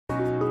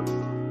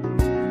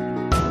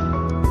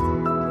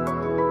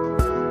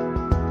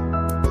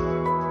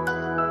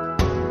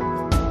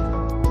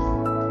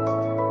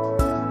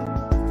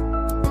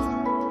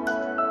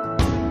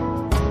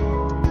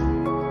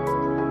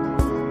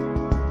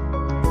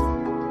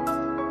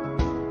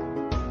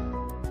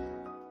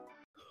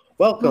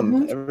Welcome,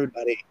 Mm-hmm.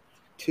 everybody,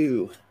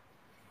 to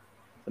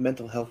the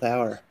Mental Health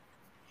Hour.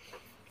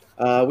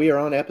 We are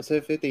on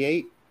episode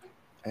 58,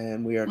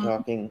 and we are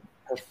talking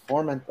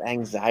performance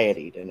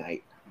anxiety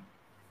tonight.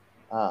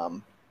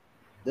 Um,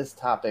 this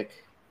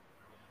topic,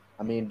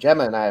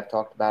 Gemma and I have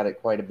talked about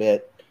it quite a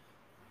bit,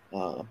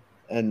 uh,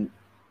 and,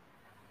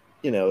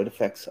 it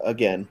affects,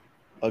 again,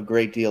 a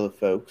great deal of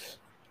folks.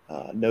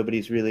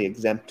 Nobody's really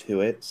exempt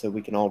to it, so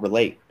we can all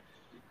relate.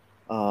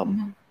 Um,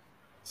 Mm-hmm.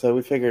 so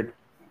we figured,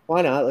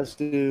 why not? Let's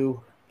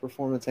do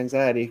performance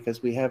anxiety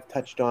because we have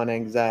touched on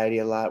anxiety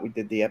a lot. We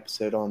did the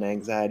episode on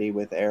anxiety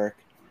with Eric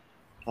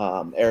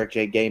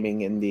J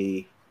Gaming in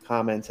the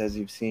comments, as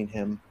you've seen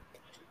him.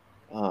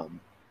 Um,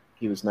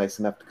 he was nice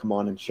enough to come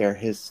on and share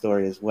his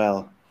story as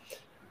well.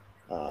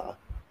 Uh,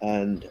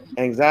 and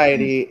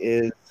anxiety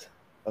is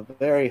a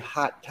very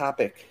hot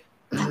topic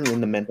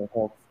in the mental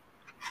health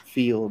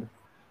field.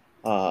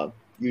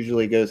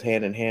 Usually goes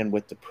hand in hand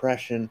with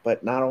depression,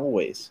 but not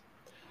always.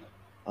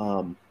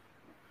 Um,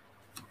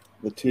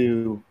 the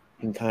two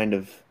can kind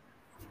of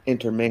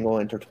intermingle,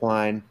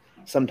 intertwine,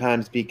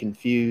 sometimes be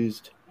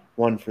confused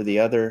one for the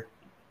other.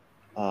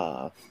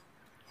 Uh,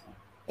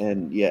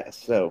 and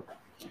so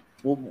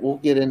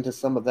we'll get into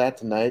some of that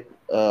tonight.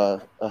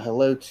 A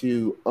hello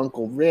to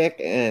Uncle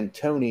Rick and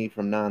Tony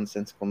from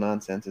Nonsensical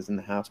Nonsense is in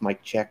the house.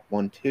 Mike check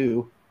 1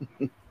 2.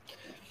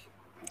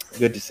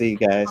 Good to see you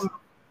guys.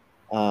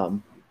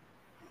 Um,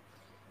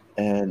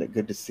 and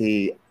good to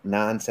see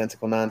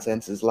Nonsensical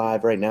Nonsense is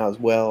live right now as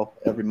well.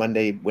 Every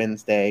Monday,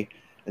 Wednesday,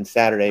 and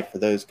Saturday for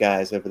those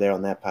guys over there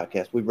on that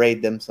podcast. We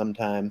raid them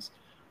sometimes.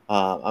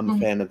 I'm a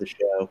fan of the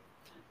show.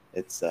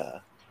 It's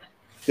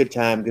good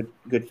time,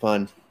 good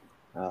fun.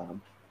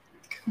 Um,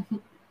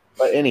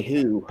 but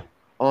anywho,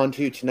 on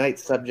to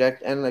tonight's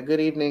subject, and a good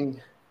evening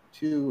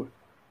to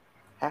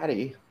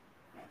Hattie.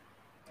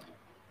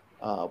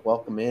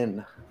 Welcome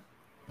in,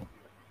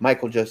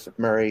 Michael Joseph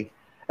Murray.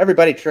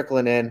 Everybody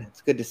trickling in.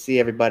 It's good to see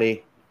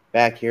everybody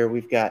back here.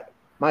 We've got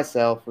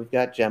myself, we've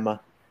got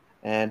Gemma,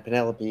 and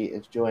Penelope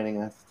is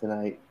joining us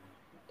tonight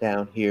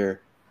down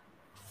here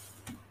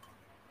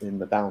in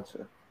the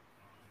bouncer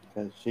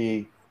because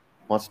she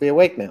wants to be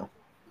awake now.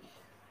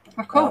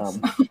 Of course.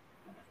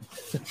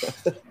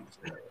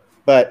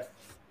 But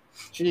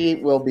she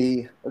will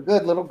be a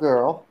good little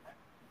girl.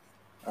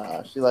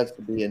 She likes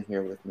to be in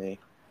here with me.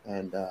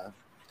 And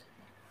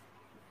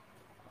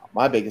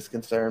my biggest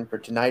concern for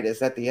tonight is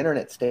that the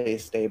internet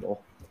stays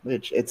stable,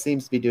 which it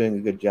seems to be doing a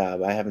good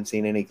job. I haven't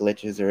seen any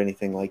glitches or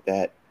anything like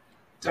that.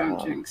 Don't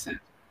jinx it.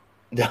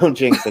 Don't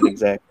jinx it,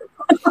 exactly.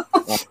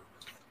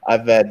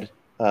 I've had,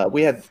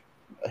 we had,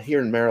 here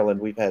in Maryland,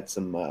 we've had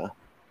some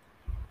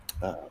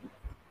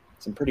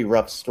pretty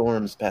rough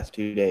storms past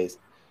 2 days.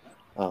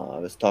 I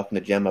was talking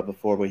to Gemma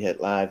before we hit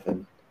live,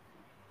 and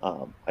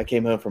I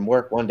came home from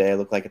work one day. It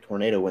looked like a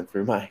tornado went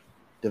through my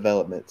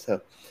development.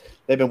 So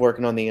they've been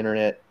working on the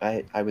internet.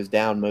 I was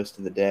down most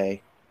of the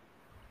day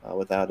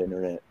without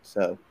internet.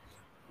 So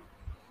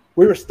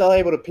we were still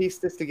able to piece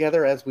this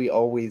together as we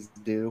always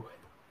do.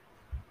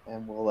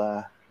 And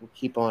we'll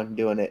keep on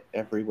doing it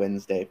every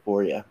Wednesday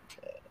for you.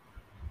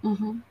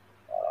 Mm-hmm.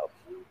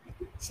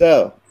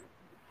 So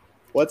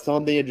what's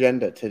on the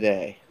agenda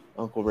today?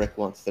 Uncle Rick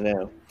wants to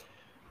know.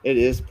 It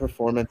is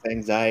performance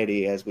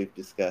anxiety, as we've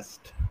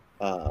discussed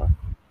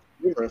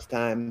numerous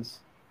times,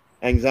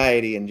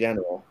 anxiety in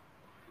general.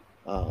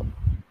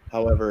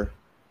 However,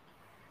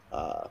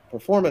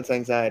 performance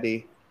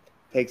anxiety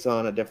takes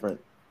on a different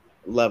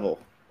level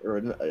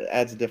or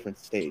adds a different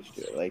stage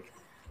to it. Like,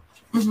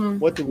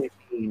 what do we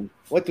mean?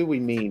 What do we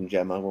mean,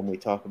 Gemma, when we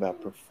talk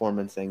about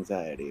performance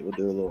anxiety? We'll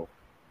do a little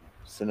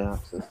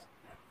synopsis.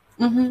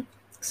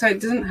 So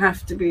it doesn't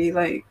have to be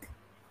like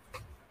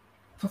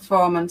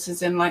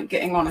performances in like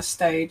getting on a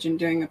stage and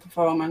doing a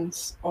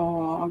performance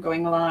or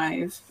going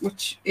live,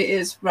 which it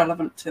is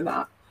relevant to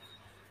that.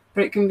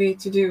 But it can be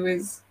to do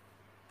with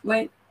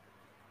like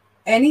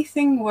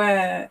anything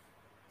where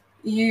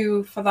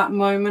you for that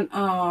moment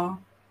are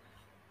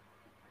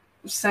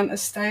center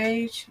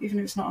stage, even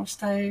if it's not on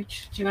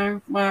stage, do you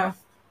know, where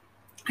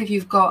if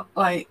you've got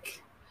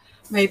like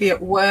maybe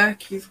at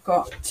work you've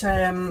got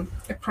a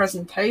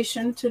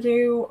presentation to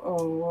do,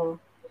 or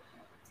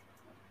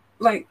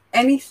like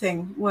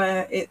anything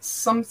where it's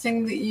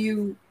something that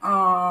you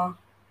are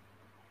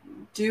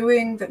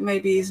doing that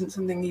maybe isn't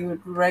something you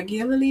would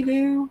regularly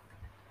do,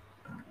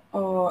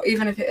 or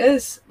even if it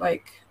is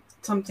like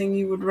something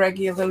you would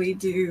regularly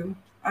do,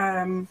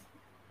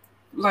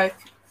 like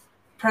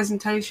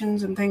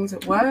presentations and things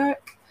at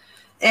work.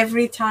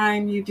 Every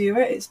time you do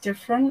it, it's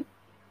different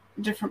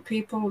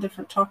people,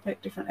 different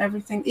topic, different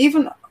everything.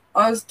 Even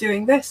us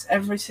doing this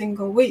every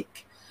single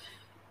week,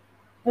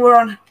 we're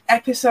on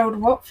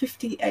episode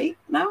 58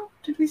 now,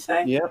 did we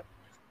say? Yep.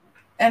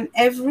 And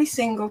every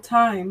single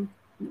time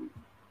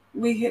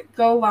we hit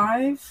go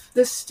live,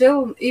 there's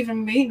still,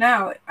 even me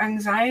now,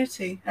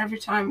 anxiety every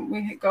time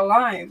we hit go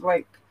live.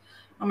 Like,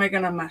 am I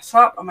going to mess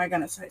up? Am I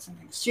going to say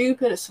something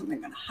stupid? Is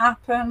something going to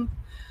happen?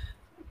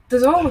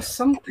 There's always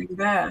something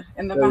there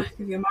in the back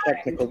of your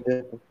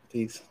mind.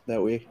 difficulties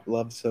that we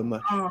love so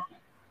much. Oh,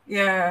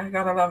 yeah,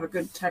 gotta love a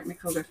good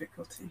technical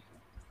difficulty.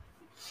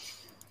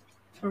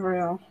 For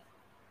real.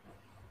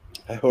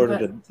 I ordered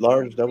But a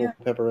large yeah, double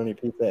pepperoni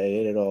pizza. I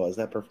ate it all. Is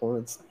that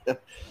performance?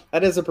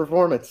 That is a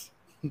performance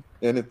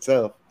in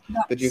itself.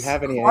 Did you that's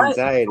have any quite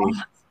the anxiety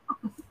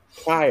fun.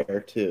 prior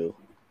to,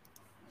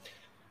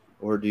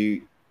 or do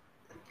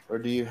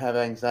you have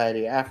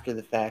anxiety after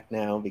the fact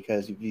now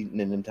because you've eaten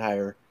an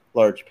entire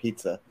large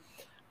pizza,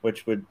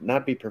 which would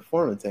not be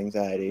performance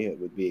anxiety. It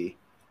would be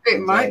It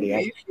might anxiety be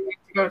after if you need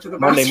to go to the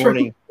Monday bathroom.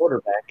 morning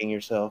quarterbacking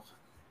yourself.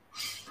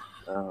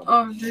 Um,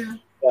 Oh dear.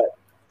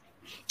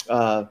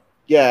 but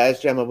yeah, as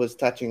Gemma was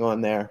touching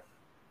on there,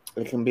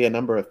 it can be a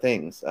number of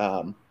things.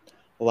 A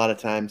lot of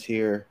times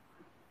here,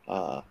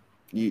 uh,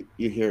 you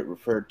hear it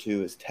referred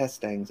to as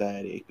test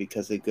anxiety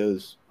because it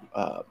goes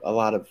a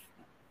lot of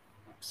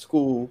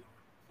school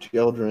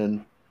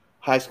children,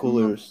 high Hmm.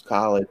 schoolers,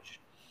 college,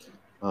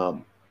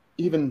 um,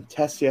 even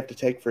tests you have to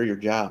take for your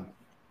job.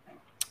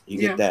 You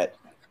get Yeah. that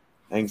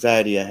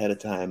anxiety ahead of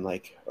time,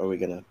 like, are we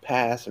going to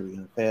pass? Are we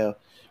going to fail?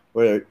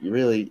 Where you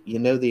really, you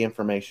know, the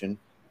information,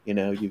 you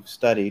know, you've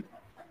studied,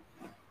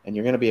 and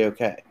you're going to be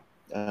okay,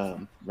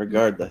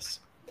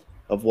 regardless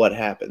of what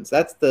happens.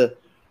 That's the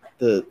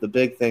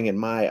big thing in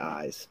my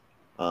eyes,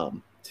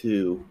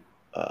 to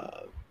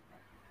uh,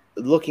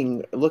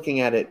 looking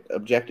at it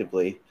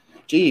objectively.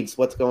 Jeeves,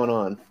 what's going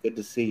on? Good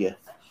to see you.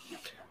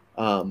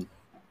 Um,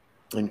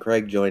 and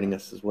Craig joining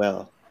us as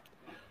well.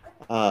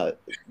 Uh,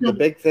 the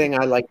big thing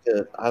I like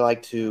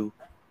to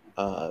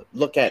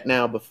look at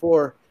now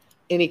before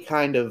any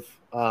kind of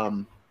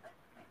um,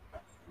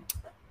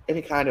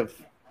 any kind of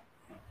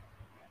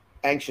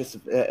anxious,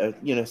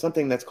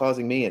 something that's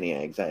causing me any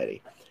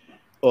anxiety.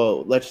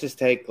 Well, let's just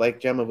take, like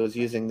Gemma was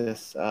using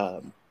this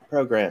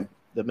program,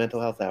 the Mental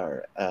Health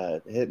Hour,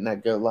 hitting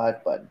that go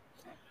live button.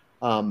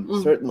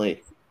 Mm.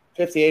 Certainly,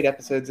 58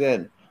 episodes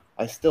in,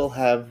 I still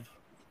have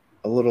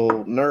a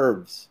little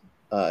nerves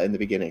in the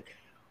beginning.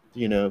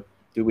 You know,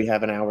 do we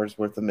have an hour's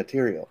worth of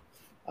material?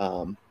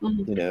 Hmm.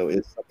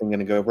 Is something going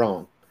to go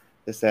wrong?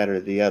 This, that, or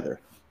the other.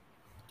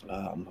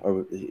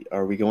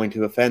 Are we going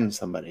to offend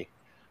somebody?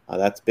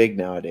 That's big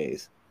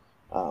nowadays.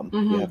 You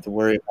Hmm. have to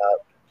worry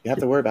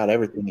about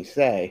everything you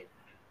say,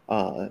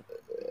 uh,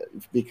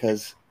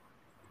 because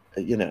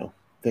you know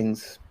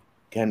things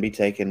can be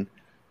taken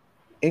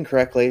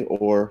incorrectly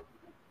or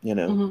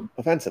Hmm.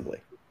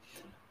 offensively.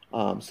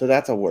 So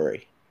that's a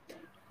worry.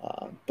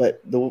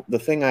 But the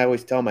thing I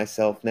always tell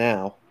myself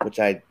now, which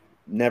I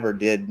never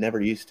did,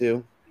 never used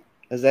to,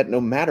 is that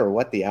no matter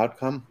what the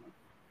outcome,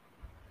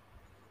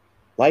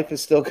 life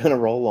is still going to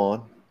roll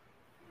on.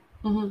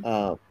 Hmm.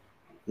 Uh,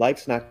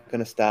 Life's not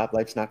going to stop.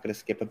 Life's not going to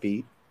skip a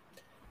beat.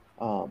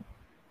 Um,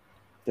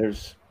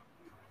 there's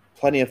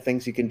plenty of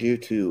things you can do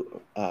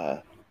to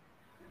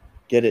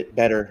get it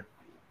better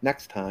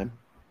next time.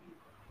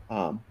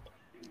 Um,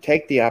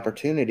 Take the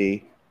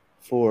opportunity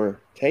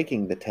for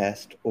taking the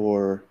test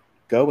or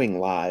going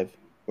live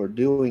or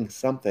doing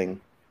something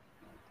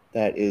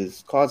that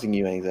is causing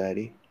you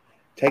anxiety.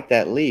 Take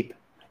that leap,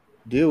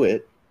 do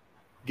it,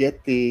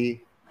 get the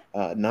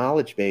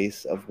knowledge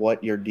base of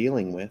what you're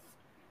dealing with.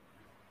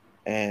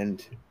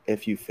 And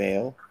if you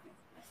fail,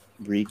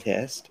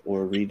 retest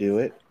or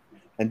redo it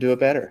and do it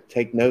better.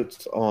 Take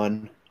notes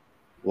on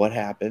what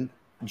happened,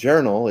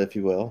 journal, if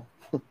you will,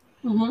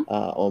 Hmm.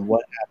 on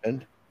what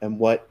happened and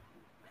what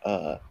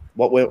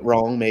went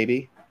wrong,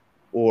 maybe,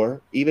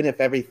 or even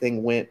if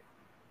everything went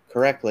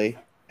correctly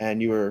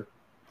and you were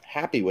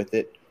happy with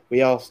it,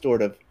 we all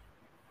sort of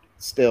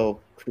still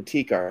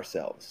critique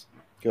ourselves,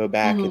 go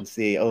back Hmm. and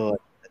see, oh, I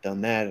should have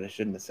done that, I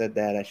shouldn't have said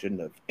that, I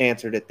shouldn't have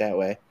answered it that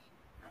way,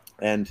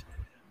 and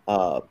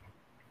uh,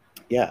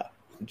 yeah,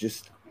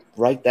 just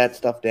write that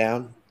stuff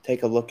down,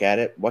 take a look at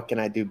it. What can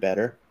I do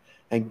better?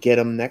 And get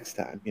them next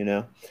time, you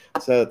know?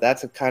 So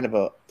that's a kind of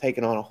a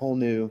taken on a whole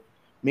new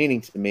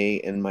meaning to me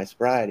in my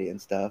sobriety and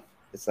stuff.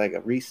 It's like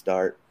a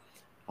restart.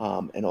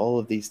 And all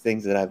of these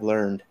things that I've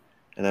learned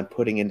and I'm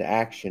putting into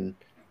action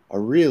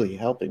are really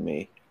helping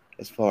me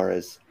as far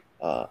as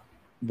uh,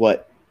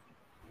 what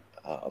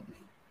um,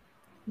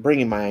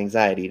 bringing my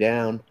anxiety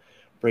down,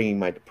 bringing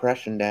my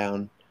depression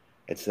down,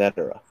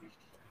 etc.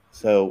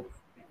 So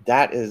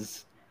that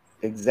is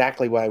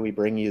exactly why we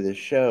bring you this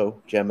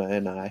show, Gemma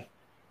and I,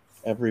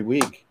 every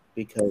week,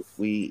 because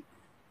we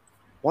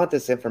want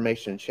this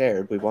information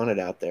shared. We want it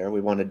out there.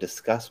 We want to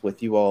discuss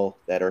with you all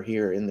that are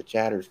here in the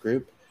chatters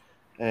group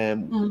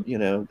and, Hmm.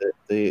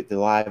 the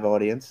live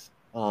audience.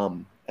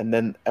 And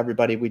then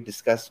everybody we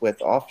discuss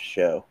with off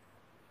show,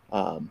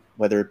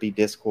 whether it be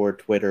Discord,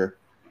 Twitter,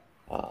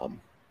 um,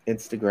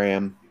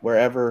 Instagram,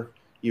 wherever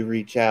you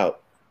reach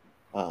out.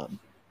 Um,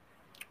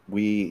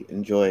 we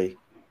enjoy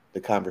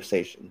the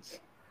conversations.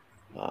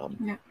 Um,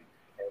 Yeah.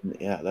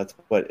 yeah, that's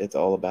what it's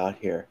all about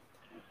here.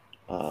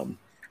 Um,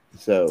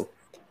 so,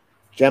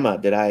 Gemma,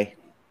 did I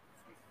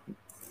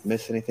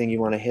miss anything you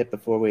want to hit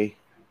before we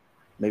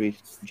maybe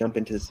jump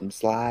into some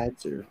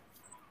slides or?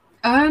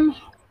 Um.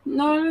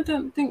 No, I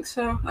don't think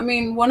so. I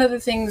mean, one of the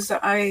things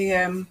that I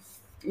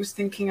was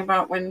thinking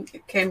about when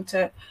it came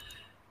to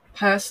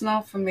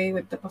personal for me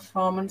with the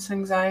performance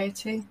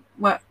anxiety.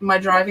 My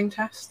driving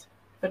test,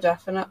 for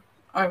definite,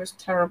 I was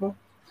terrible.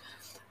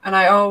 And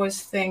I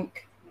always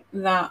think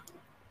that,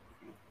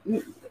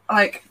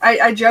 like,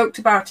 I joked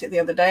about it the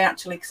other day,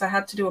 actually, because I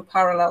had to do a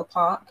parallel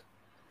park.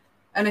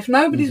 And if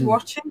nobody's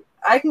watching,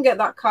 I can get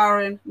that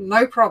car in,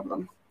 no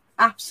problem.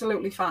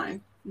 Absolutely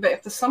fine. But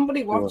if there's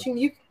somebody watching,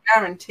 you can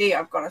guarantee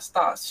I've got to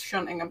start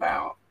shunting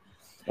about.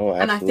 Oh,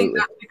 absolutely. And I think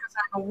that's because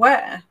I'm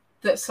aware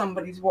that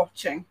somebody's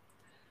watching.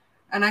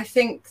 And I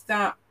think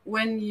that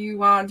when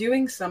you are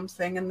doing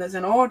something and there's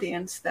an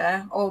audience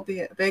there,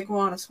 albeit a big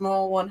one, a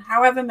small one,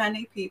 however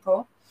many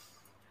people,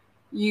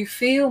 you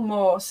feel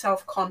more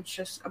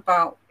self-conscious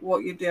about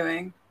what you're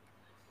doing.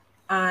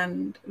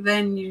 And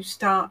then you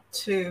start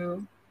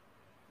to,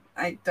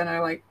 I don't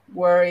know, like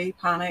worry,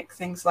 panic,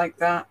 things like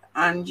that.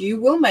 And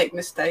you will make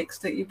mistakes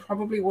that you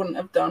probably wouldn't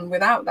have done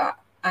without that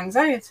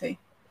anxiety.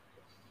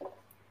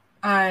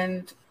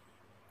 And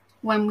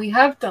when we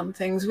have done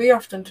things, we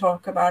often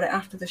talk about it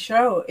after the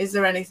show. Is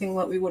there anything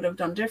that we would have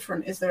done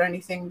different? Is there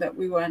anything that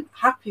we weren't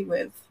happy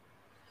with?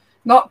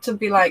 Not to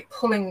be like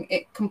pulling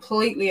it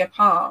completely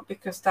apart,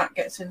 because that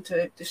gets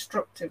into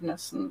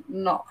destructiveness and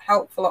not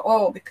helpful at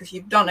all, because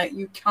you've done it,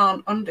 you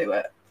can't undo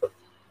it.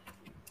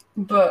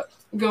 But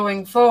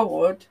going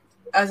forward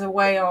as a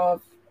way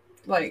of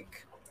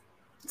like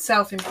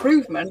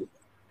self-improvement,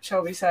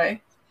 shall we say,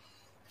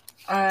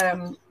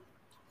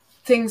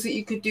 things that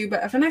you could do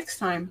better for next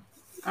time.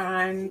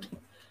 And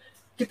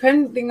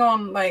depending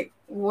on like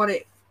what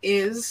it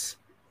is,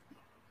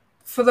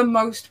 for the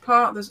most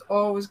part, there's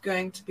always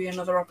going to be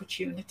another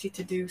opportunity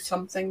to do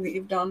something that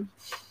you've done.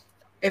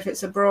 If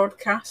it's a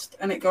broadcast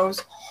and it goes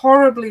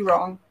horribly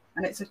wrong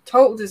and it's a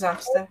total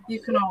disaster, you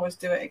can always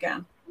do it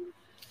again.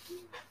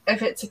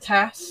 If it's a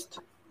test,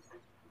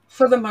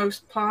 for the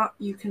most part,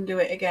 you can do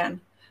it again.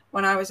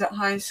 When I was at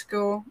high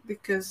school,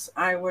 because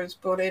I was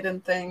bullied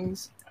and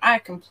things, I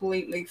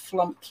completely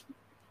flunked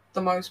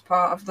the most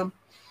part of them.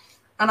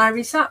 And I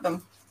resat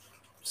them.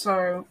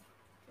 So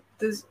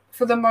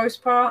for the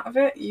most part of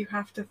it, you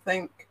have to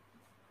think,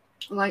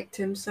 like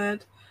Tim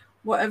said,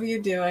 whatever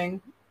you're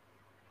doing,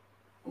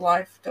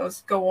 life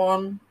does go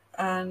on,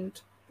 and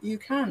you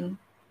can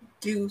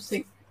do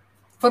things.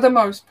 For the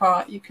most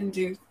part, you can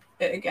do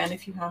it again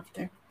if you have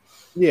to.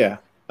 Yeah,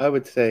 I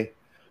would say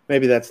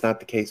maybe that's not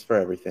the case for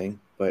everything,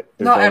 but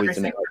there's Not always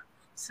everything.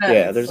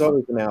 there's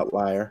always an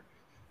outlier,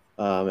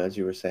 as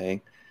you were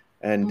saying,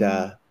 and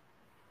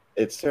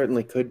it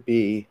certainly could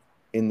be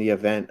in the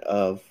event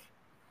of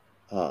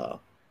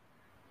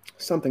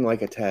something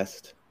like a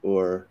test,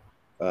 or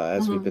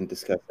as we've been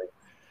discussing,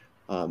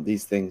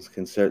 these things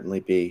can certainly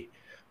be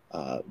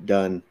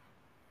done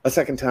a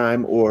second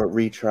time or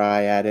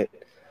retry at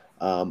it,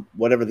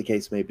 whatever the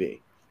case may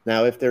be.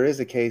 Now, if there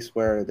is a case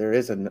where there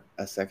is a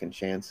second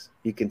chance,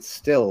 you can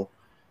still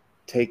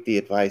take the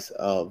advice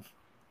of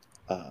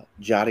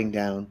jotting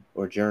down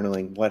or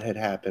journaling what had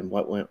happened,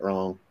 what went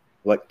wrong,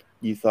 what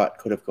you thought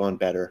could have gone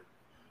better,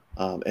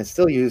 and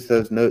still use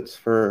those notes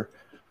for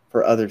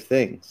other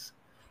things.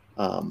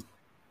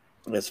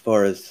 As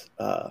far as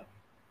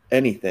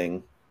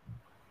anything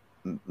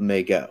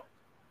may go.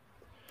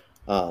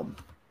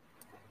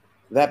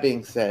 That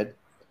being said,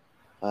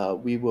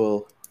 we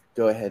will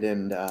go ahead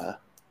and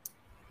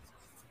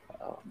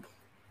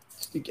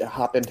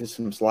hop into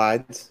some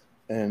slides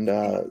and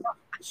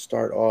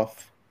start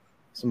off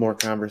some more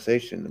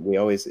conversation. We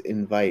always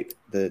invite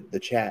the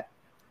chat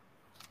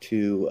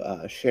to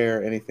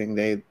share anything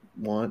they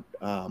want,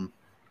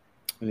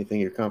 anything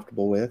you're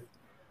comfortable with.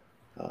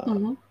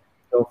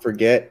 Don't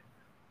forget,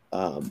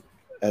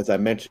 as I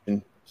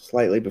mentioned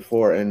slightly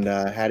before, and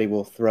Hattie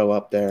will throw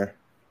up there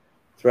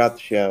throughout the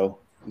show,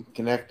 you can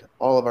connect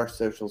all of our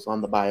socials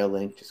on the bio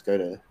link. Just go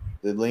to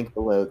the link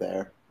below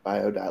there,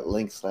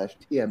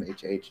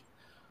 bio.link/TMHH.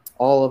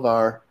 All of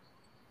our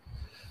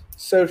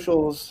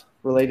socials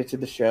related to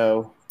the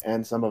show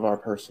and some of our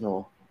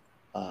personal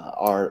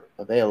are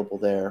available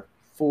there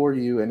for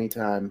you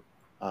anytime.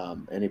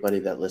 Anybody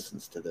that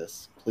listens to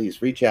this,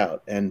 please reach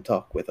out and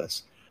talk with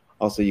us.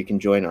 Also, you can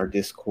join our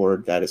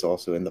Discord. That is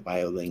also in the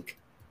bio link.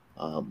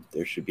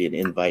 There should be an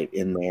invite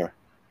in there.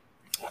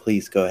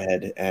 Please go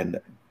ahead and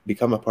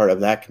become a part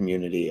of that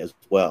community as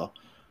well.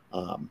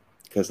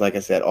 Because like I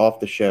said, off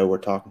the show, we're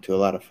talking to a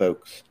lot of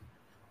folks.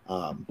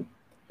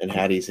 And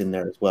Hattie's in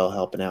there as well,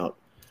 helping out.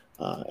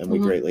 And we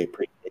greatly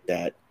appreciate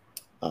that.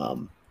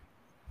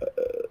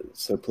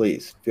 So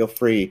please feel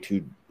free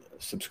to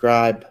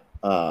subscribe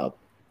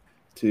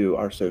to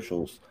our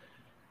socials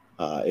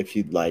if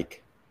you'd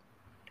like,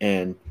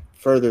 and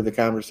further the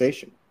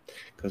conversation,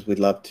 because we'd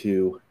love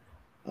to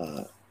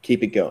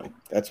keep it going.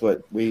 That's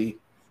what we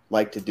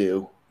like to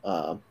do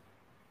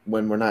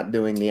when we're not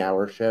doing the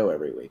hour show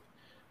every week.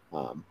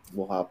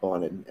 We'll hop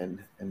on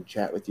and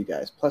chat with you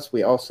guys. Plus,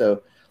 we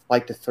also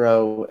like to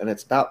throw, and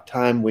it's about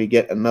time we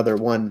get another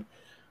one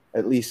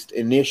at least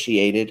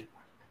initiated.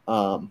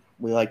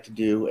 We like to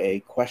do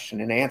a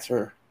question and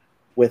answer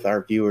with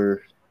our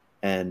viewers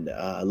and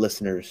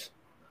listeners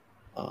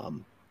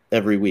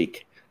every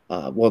week.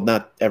 well,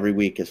 not every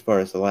week as far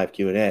as the live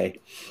Q&A,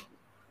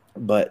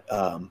 but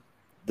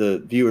the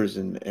viewers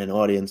and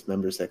audience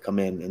members that come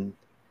in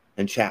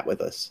and chat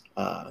with us.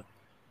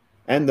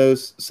 And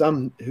those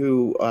some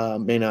who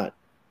may not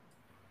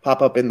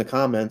pop up in the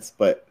comments,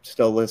 but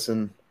still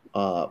listen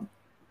on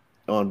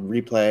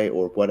replay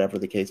or whatever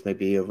the case may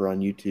be over on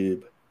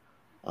YouTube.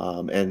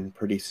 And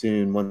pretty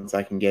soon, once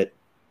I can get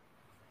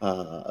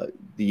the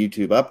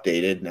YouTube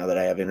updated, now that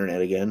I have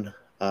internet again,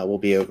 we'll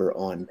be over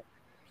on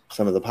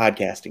some of the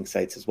podcasting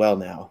sites as well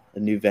now, a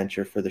new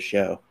venture for the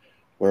show.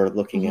 We're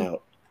looking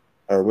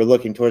we're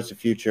looking towards the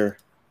future,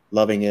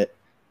 loving it,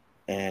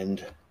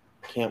 and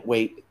can't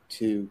wait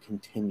to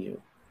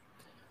continue.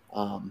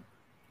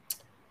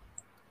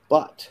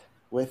 But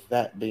with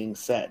that being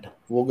said,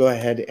 we'll go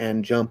ahead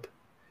and jump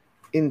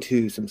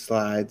into some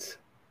slides.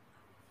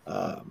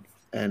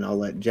 And I'll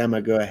let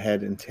Gemma go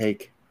ahead and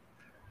take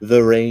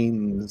the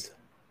reins.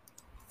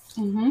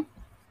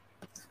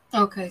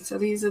 Okay, so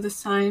these are the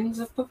signs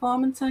of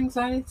performance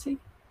anxiety,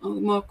 or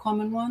the more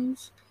common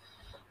ones.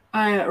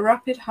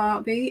 Rapid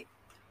heartbeat,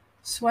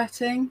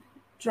 sweating,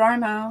 dry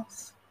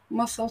mouth,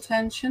 muscle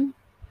tension,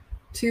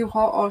 too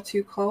hot or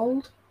too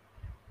cold,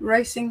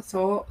 racing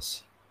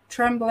thoughts,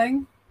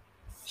 trembling,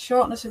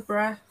 shortness of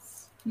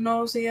breath,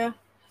 nausea,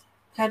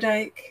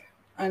 headache,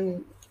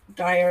 and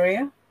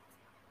diarrhea.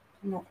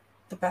 Not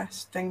the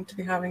best thing to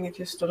be having if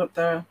you're stood up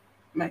there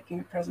making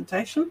a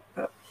presentation,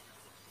 but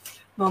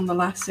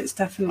nonetheless, it's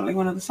definitely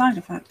one of the side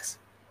effects.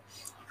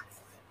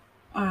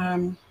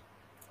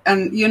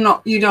 And you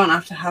don't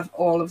have to have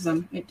all of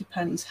them. It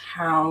depends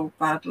how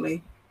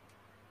badly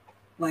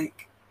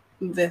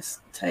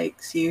this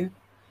takes you.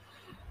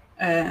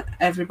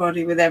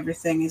 Everybody with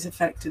everything is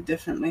affected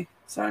differently.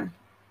 So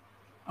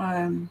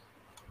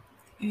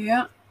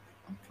yeah,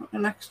 I'll put the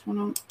next one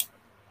on.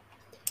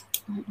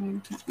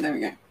 There we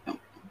go. Oh.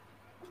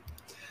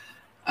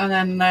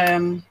 And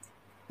then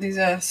these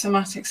are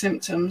somatic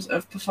symptoms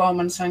of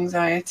performance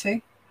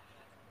anxiety.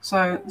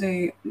 So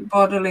the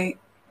bodily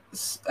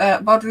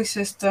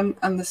system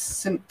and the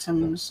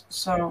symptoms.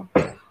 So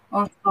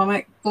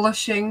autonomic,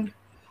 blushing.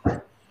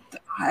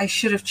 I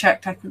should have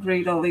checked. I could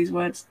read all these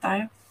words.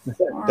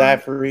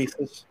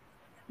 Diaphoresis.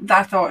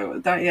 I thought it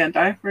was that. Yeah,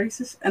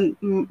 diaphoresis and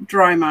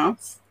dry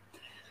mouth.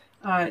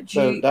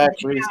 So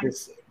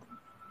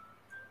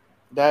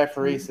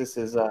diaphoresis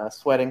is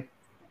sweating.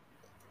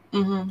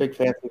 Big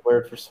fancy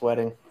word for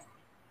sweating.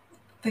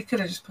 They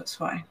could have just put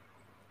sweating,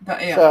 but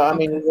yeah. So I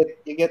mean,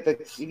 you get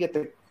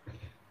the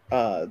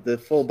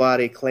full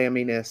body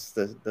clamminess,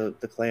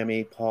 the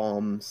clammy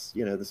palms,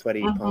 the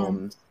sweaty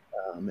palms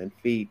and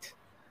feet,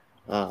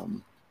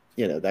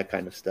 that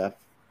kind of stuff.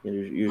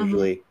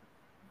 Usually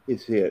you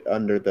see it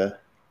under the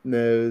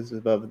nose,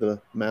 above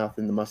the mouth,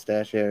 in the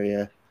mustache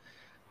area,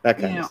 that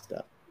kind of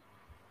stuff.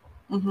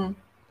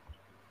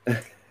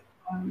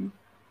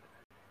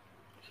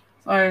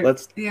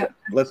 Let's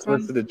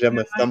listen to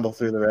Gemma stumble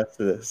through the rest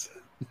of this.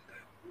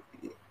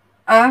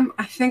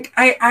 I think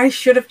I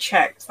should have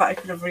checked that I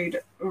could have read.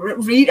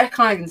 I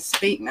can't even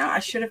speak now. I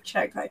should have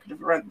checked that I could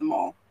have read them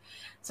all.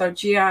 So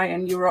GI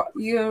and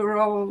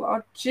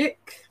urologic.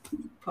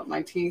 Put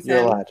my teeth in.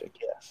 Urologic,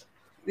 yes.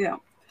 Yeah.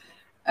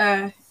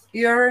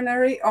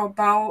 Urinary or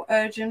bowel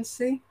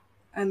urgency,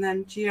 and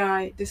then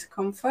GI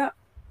discomfort.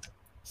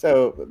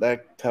 So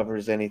that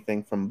covers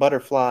anything from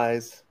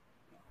butterflies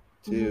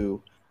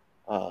to,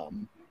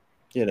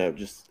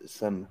 just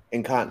some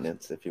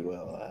incontinence, if you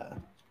will.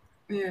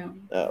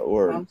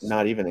 Or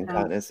not even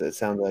incontinence. It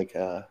sounds like,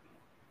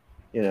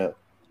 in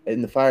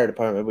the fire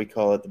department, we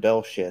call it the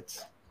bell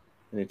shits.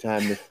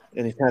 Anytime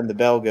the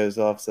bell goes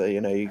off, so,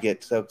 you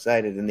get so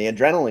excited and the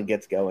adrenaline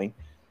gets going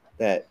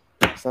that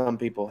some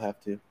people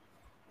have to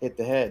hit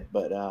the head.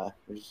 But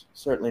there's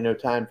certainly no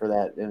time for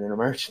that in an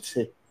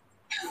emergency.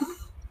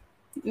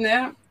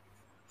 Yeah.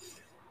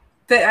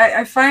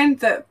 I find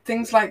that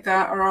things like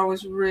that are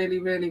always really,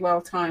 really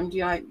well timed.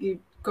 You've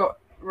got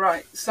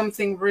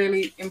something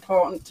really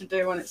important to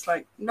do, and it's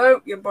like,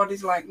 no, your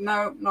body's like,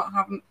 no, not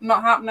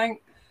happening.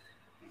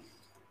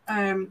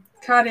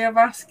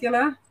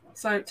 Cardiovascular,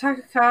 so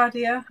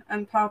tachycardia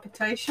and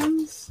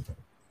palpitations.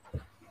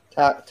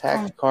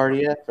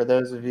 Tachycardia, for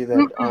those of you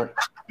that aren't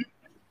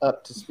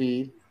up to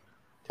speed,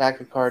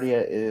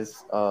 tachycardia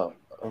is a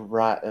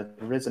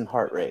risen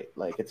heart rate.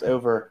 Like, it's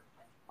over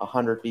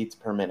 100 beats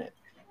per minute.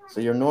 So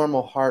your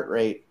normal heart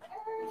rate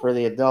for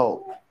the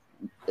adult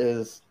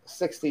is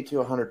 60 to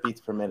 100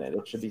 beats per minute.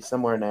 It should be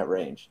somewhere in that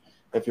range.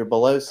 If you're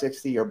below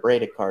 60, you're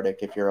bradycardic.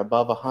 If you're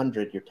above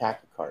 100, you're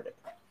tachycardic.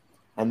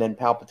 And then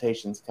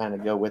palpitations kind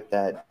of go with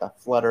that, the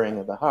fluttering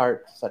of the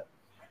heart,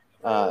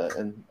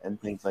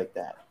 and things like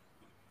that.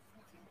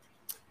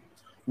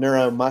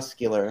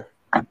 Neuromuscular,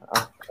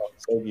 I'll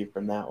save you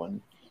from that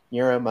one.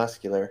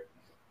 Neuromuscular,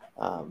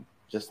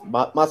 just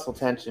muscle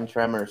tension,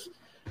 tremors.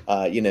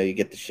 You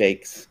get the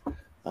shakes,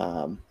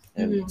 and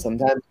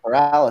sometimes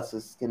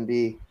paralysis can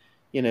be,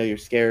 you're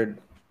scared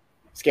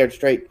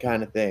straight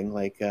kind of thing.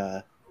 Like,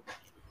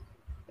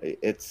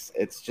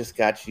 it's just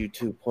got you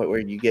to a point where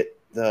you get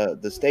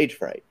the stage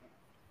fright.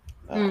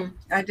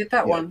 I did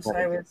that You know, once.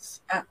 I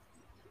was at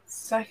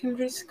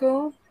secondary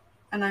school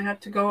and I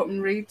had to go up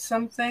and read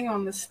something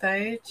on the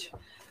stage.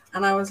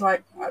 And I was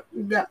like,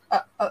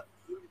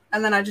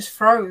 and then I just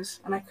froze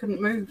and I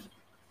couldn't move.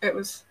 It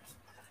was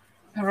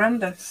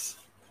horrendous.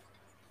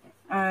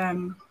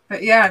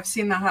 But yeah, I've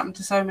seen that happen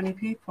to so many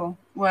people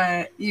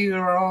where you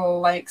are all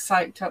like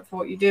psyched up for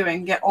what you're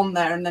doing, get on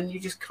there, and then you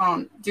just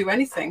can't do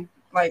anything.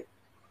 Like,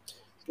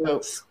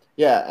 so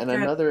yeah, and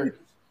scared.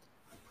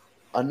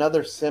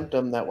 another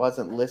symptom that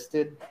wasn't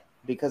listed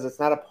because it's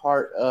not a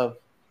part of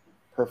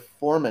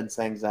performance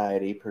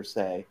anxiety per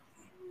se,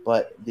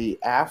 but the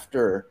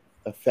after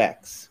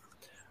effects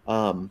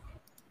um,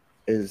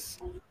 is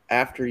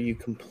after you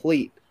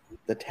complete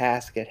the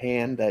task at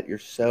hand that you're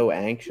so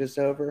anxious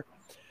over.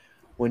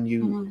 When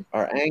you Mm-hmm.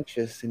 are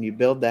anxious and you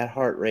build that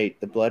heart rate,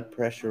 the blood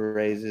pressure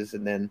raises,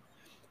 and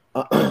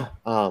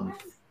um,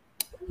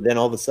 then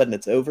all of a sudden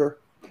it's over,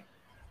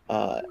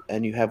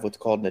 and you have what's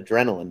called an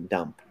adrenaline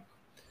dump.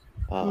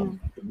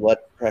 The blood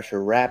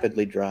pressure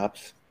rapidly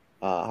drops,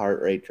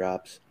 heart rate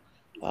drops,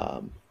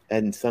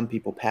 and some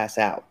people pass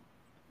out.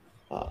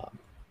 Um,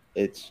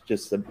 it's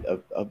just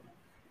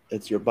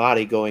it's your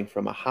body going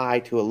from a high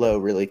to a low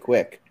really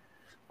quick.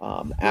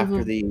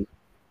 Mm-hmm.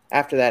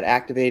 After that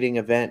activating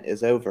event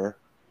is over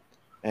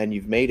and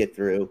you've made it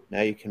through,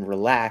 now you can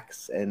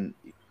relax and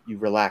you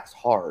relax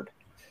hard.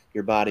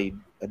 Your body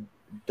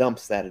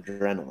dumps that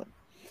adrenaline,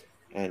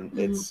 and Mm-hmm.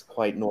 it's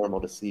quite normal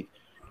to see.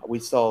 We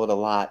saw it a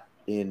lot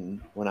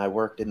in when I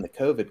worked in the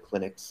COVID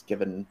clinics,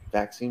 giving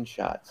vaccine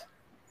shots.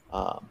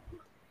 Um,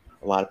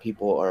 a lot of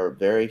people are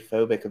very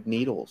phobic of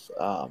needles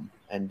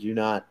and do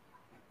not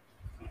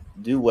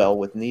do well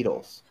with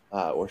needles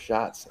or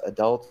shots.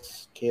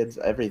 Adults, kids,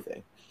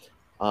 everything.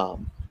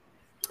 Um,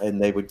 and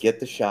they would get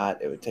the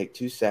shot. It would take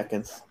 2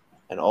 seconds,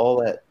 and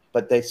all that.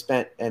 But they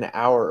spent an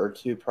hour or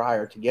two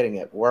prior to getting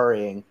it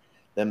worrying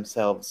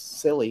themselves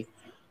silly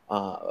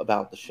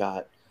about the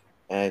shot.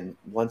 And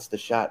once the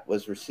shot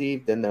was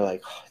received, then they're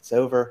like, oh, "It's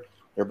over."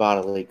 Their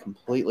body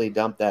completely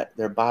dumped that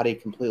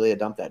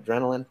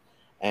adrenaline,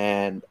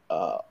 and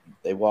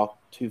they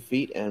walked 2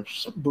 feet, and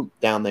boom,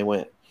 down they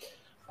went.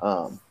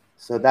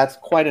 So that's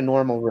quite a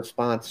normal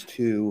response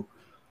to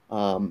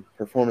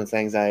performance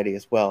anxiety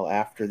as well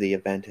after the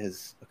event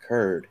has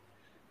occurred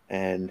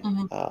and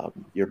Mm-hmm.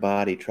 your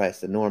body tries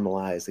to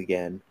normalize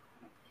again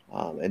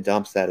and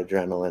dumps that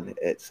adrenaline.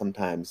 It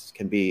sometimes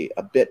can be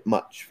a bit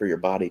much for your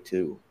body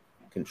to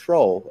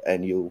control,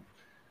 and you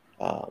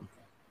um,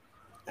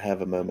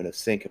 have a moment of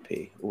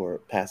syncope or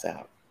pass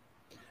out.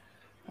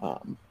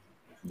 Um,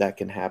 that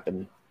can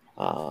happen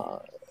uh,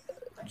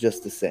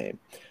 just the same.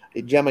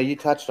 Gemma, you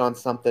touched on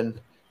something.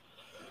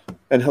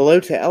 And hello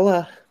to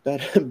Ella.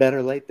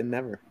 Better late than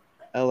never.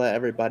 Ella,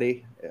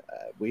 everybody.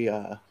 We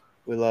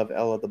love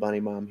Ella, the bunny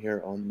mom,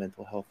 here on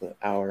Mental Health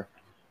Hour.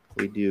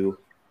 We do.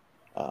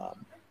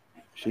 Um,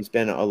 she's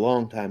been a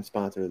long time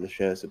sponsor of the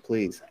show, so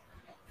please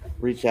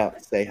reach out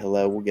and say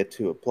hello. We'll get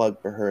to a plug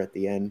for her at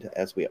the end,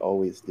 as we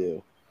always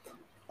do.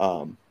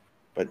 Um,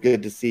 but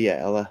good to see you,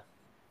 Ella.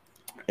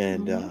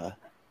 And Mm-hmm.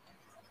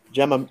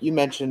 Gemma, you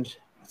mentioned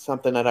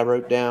something that I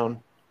wrote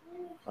down.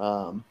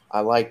 I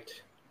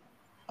liked,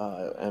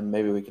 and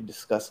maybe we could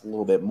discuss a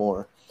little bit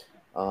more.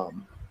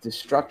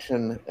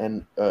 Destruction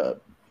and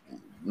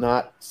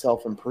not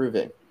self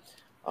improving.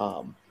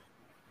 Um,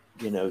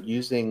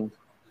 using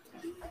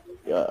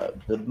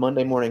the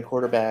Monday morning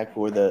quarterback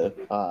or the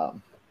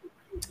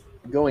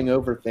going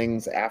over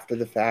things after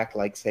the fact,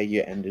 like say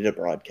you ended a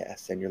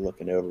broadcast and you're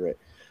looking over it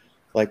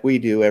like we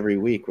do every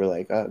week. We're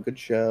like, oh, good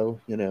show,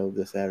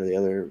 this, that, or the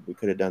other. We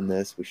could have done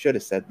this. We should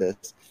have said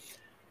this.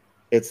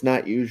 It's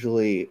not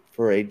usually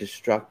for a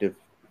destructive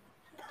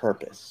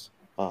purpose.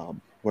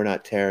 We're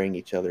not tearing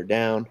each other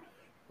down.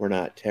 We're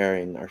not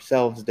tearing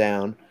ourselves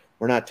down.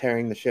 We're not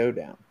tearing the show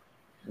down.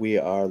 We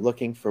are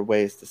looking for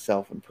ways to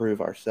self improve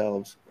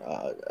ourselves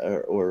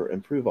or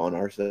improve on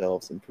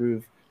ourselves,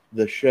 improve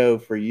the show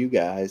for you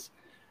guys,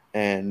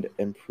 and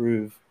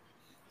improve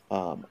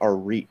our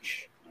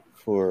reach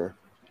for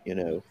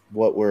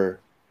what we're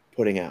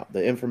putting out,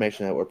 the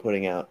information that we're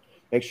putting out.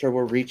 Make sure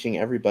we're reaching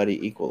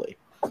everybody equally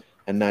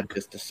and not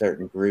just a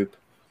certain group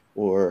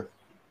or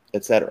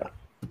etc.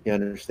 You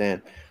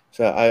understand?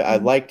 So I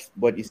Mm-hmm. liked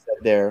what you said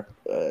there.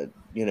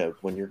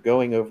 When you're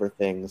going over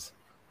things,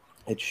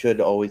 it should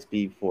always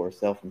be for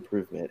self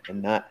improvement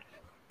and not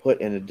put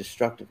in a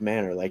destructive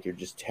manner, like you're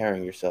just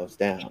tearing yourselves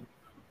down.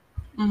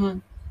 Mm-hmm.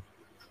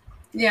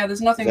 Yeah, there's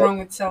Is nothing that wrong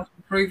with self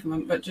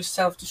improvement, but just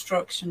self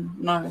destruction.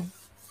 No,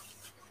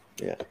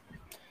 yeah?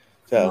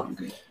 So not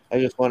good. I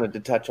just wanted to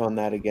touch on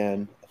that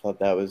again. I thought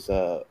that was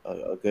a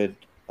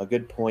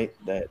good point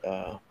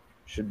that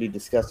should be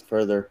discussed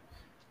further.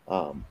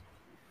 Um,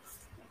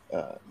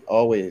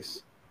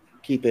 always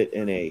keep it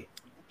in a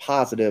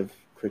positive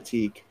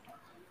critique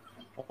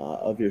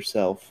of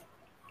yourself.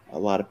 A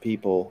lot of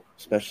people,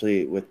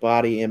 especially with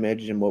body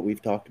image and what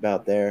we've talked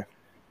about there,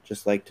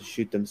 just like to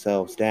shoot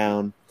themselves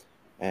down,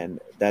 and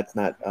that's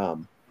not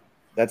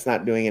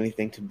doing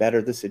anything to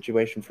better the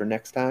situation for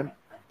next time.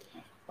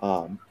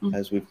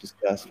 As we've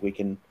discussed, we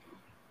can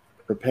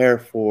prepare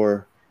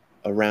for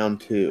a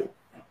round two,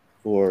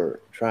 or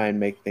try and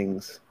make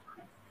things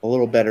a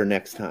little better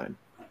next time.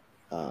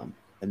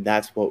 And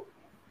that's what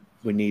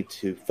we need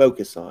to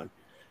focus on.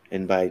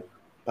 And by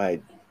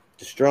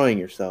destroying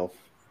yourself,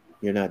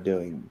 you're not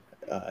doing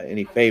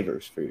any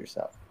favors for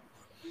yourself.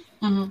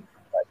 Mm-hmm.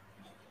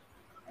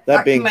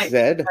 That being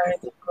said,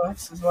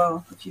 worse as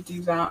well if you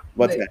do that.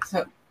 What's that?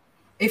 So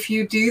if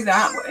you do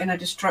that in a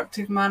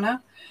destructive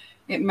manner,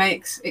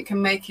 it can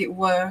make it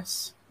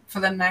worse for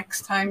the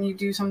next time you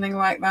do something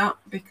like that,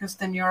 because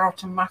then you're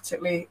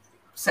automatically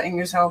setting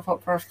yourself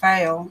up for a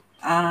fail,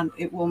 and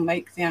it will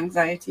make the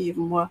anxiety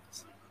even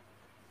worse.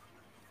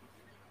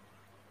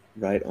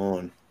 Right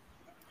on.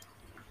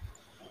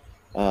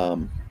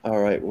 All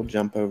right, we'll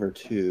jump over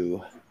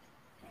to.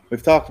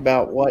 We've talked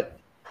about what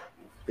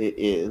it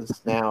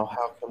is. Now,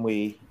 how can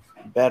we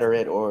better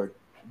it or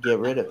get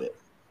rid of it?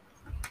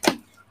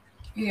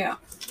 Yeah.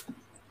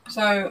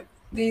 So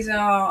these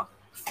are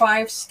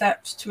 5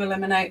 steps to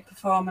eliminate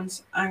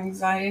performance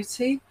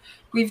anxiety.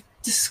 We've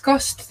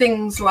discussed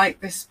things like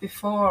this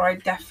before. I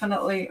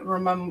definitely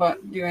remember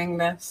doing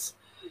this.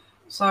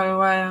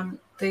 So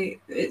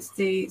it's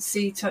the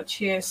see, touch,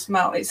 hear,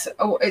 smell. It's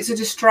a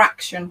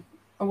distraction,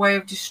 a way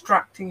of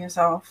distracting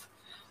yourself,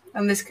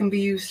 and this can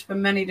be used for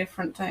many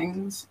different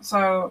things.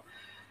 So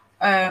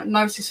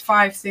notice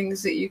 5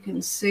 things that you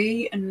can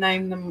see and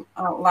name them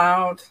out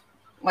loud.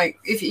 Like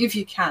if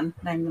you can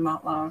name them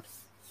out loud,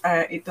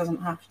 it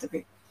doesn't have to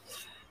be.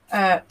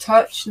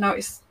 Touch,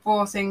 notice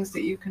 4 things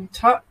that you can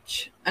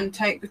touch and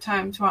take the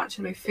time to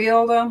actually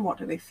feel them. What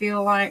do they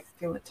feel like?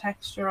 Feel the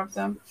texture of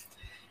them.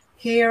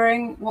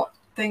 Hearing, what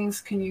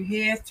things can you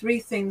hear? 3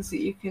 things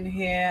that you can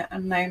hear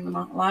and name them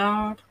out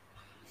loud.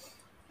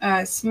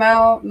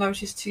 Smell,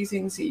 notice 2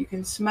 things that you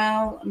can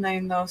smell and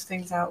name those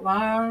things out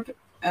loud.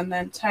 And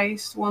then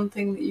taste, 1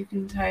 thing that you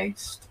can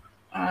taste.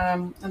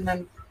 And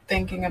then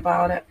thinking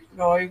about it,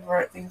 go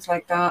over it, things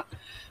like that.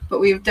 But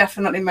we've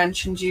definitely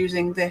mentioned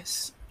using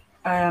this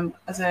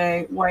as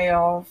a way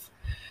of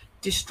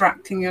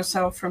distracting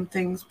yourself from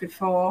things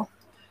before.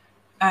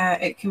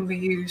 It can be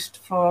used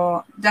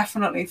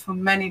definitely for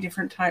many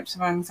different types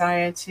of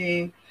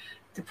anxiety,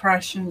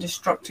 depression,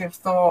 destructive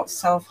thoughts,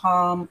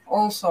 self-harm,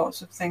 all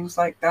sorts of things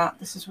like that.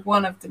 This is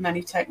one of the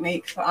many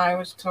techniques that I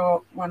was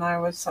taught when I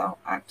was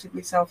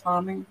actively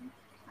self-harming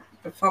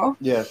before.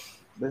 Yes.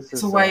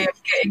 It's a way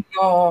of getting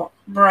your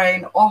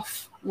brain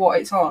off what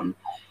it's on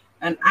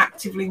and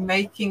actively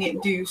making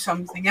it do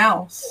something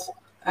else.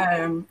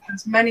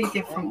 There's many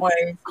different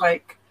ways,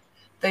 like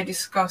they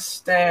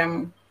discussed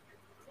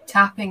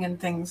tapping and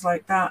things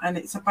like that, and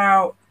it's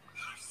about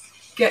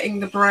getting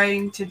the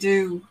brain to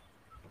do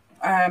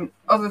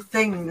other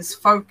things,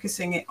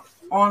 focusing it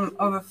on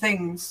other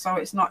things, so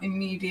it's not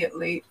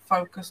immediately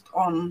focused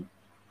on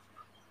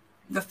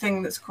the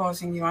thing that's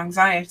causing you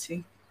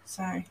anxiety.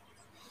 So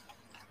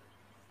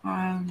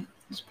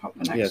let's pop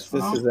the next one. Yes,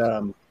 this is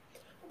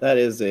that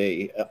is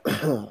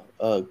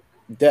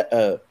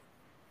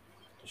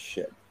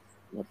shit.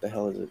 What the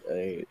hell is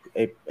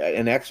it?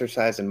 An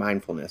exercise in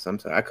mindfulness. I'm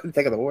sorry, I couldn't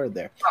think of the word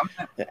there.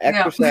 An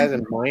exercise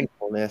in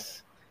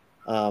mindfulness,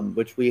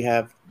 which we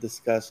have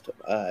discussed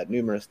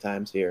numerous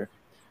times here.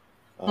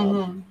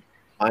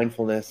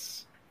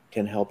 Mindfulness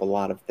can help a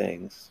lot of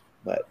things,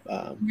 but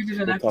we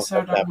did an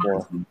episode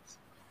on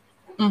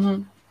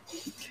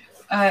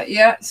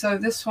mindfulness. So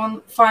this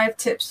one, 5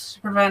 tips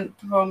to prevent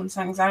performance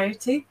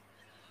anxiety.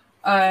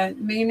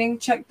 Meaning,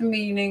 check the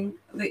meaning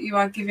that you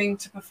are giving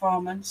to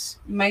performance.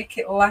 Make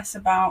it less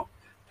about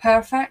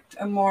perfect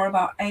and more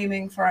about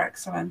aiming for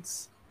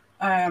excellence.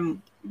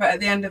 But at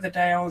the end of the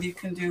day, all you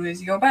can do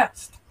is your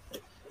best.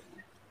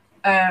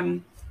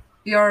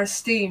 Your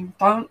esteem.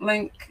 Don't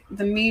link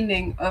the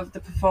meaning of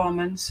the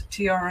performance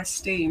to your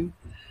esteem.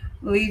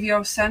 Leave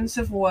your sense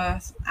of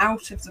worth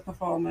out of the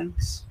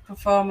performance.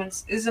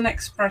 Performance is an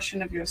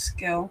expression of your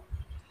skill.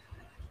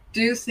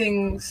 Do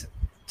things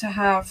to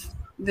have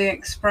the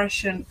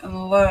expression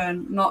and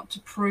learn, not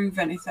to prove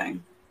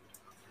anything.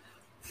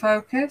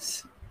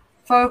 Focus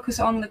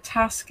on the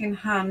task in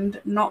hand,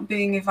 not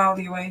being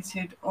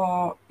evaluated,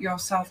 or your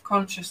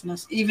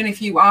self-consciousness. Even if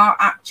you are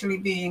actually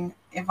being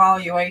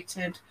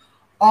evaluated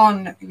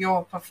on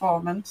your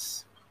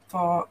performance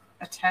for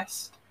a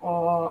test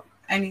or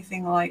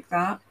anything like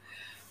that,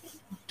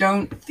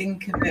 don't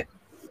think of it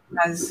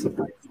as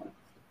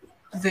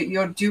that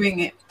you're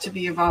doing it to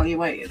be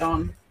evaluated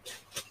on.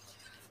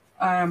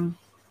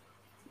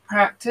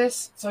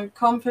 Practice. So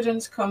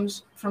confidence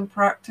comes from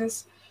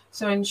practice.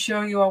 So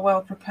ensure you are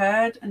well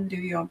prepared and do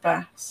your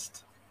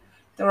best.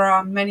 There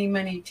are many,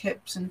 many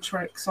tips and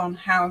tricks on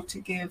how to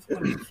give the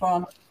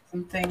performance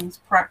and things,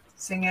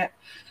 practicing it.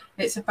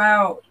 It's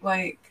about,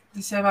 like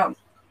they say, about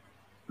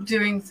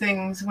doing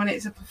things when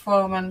it's a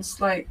performance.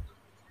 Like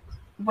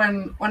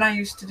when I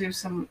used to do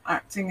some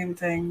acting and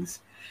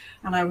things,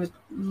 and I was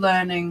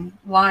learning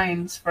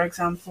lines, for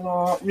example,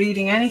 or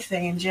reading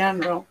anything in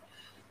general,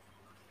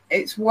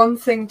 it's one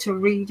thing to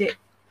read it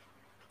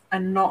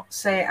and not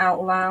say it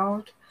out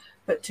loud,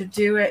 but to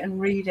do it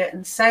and read it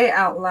and say it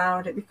out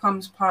loud, it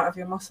becomes part of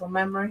your muscle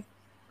memory.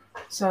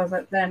 so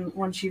that then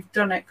once you've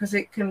done it, because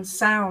it can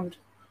sound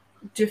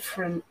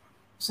different.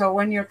 So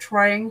when you're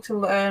trying to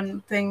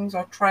learn things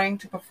or trying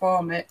to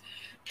perform it,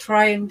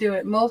 try and do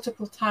it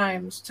multiple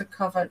times to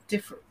cover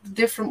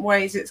different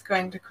ways it's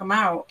going to come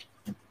out,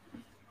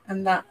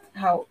 and that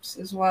helps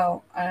as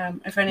well.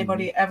 If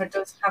anybody ever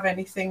does have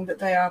anything that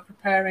they are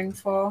preparing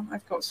for,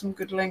 I've got some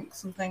good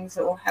links and things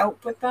that will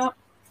help with that.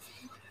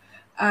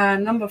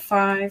 Number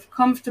 5,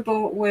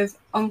 comfortable with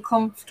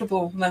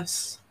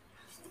uncomfortableness.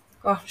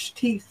 Gosh,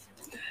 teeth.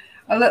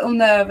 A little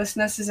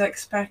nervousness is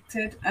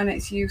expected, and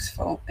it's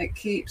useful. It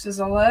keeps us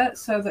alert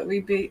so that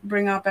we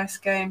bring our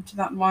best game to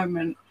that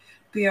moment.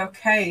 Be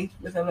okay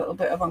with a little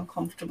bit of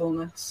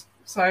uncomfortableness.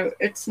 So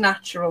it's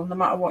natural, no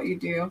matter what you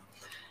do.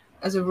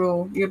 As a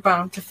rule, you're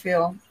bound to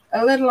feel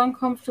a little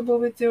uncomfortable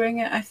with doing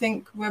it. I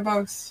think we're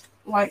both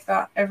like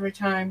that every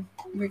time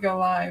we go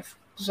live.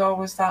 There's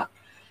always that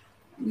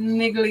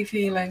niggly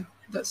feeling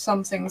that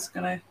something's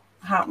going to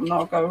happen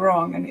or go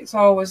wrong, and it's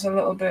always a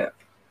little bit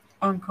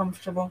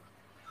uncomfortable.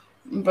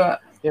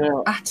 But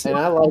and I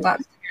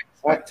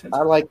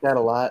like that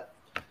a lot.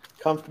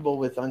 Comfortable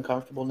with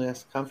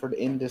uncomfortableness, comfort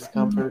in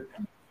discomfort.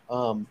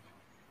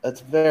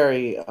 That's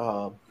very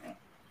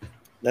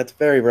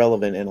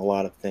relevant in a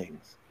lot of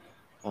things,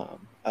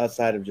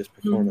 outside of just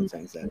performance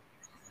anxiety.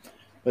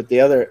 But the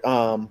other,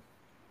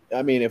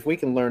 if we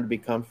can learn to be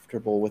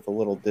comfortable with a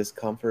little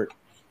discomfort,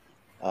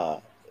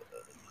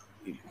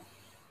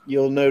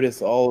 you'll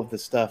notice all of the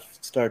stuff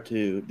start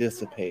to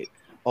dissipate.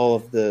 All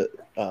of the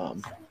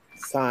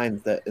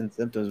signs and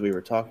symptoms we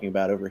were talking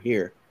about over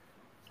here.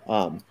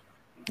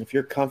 If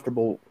you're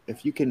comfortable,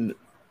 if you can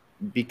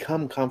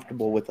become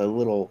comfortable with a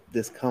little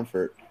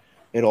discomfort,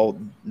 it'll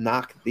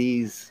knock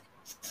these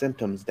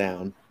symptoms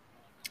down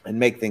and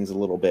make things a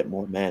little bit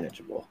more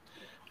manageable.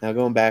 Now,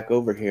 going back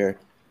over here,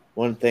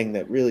 one thing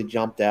that really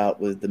jumped out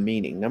was the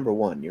meaning. Number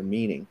 1, your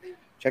meaning.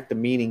 Check the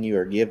meaning you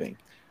are giving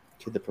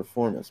to the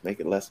performance. Make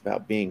it less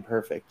about being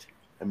perfect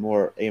and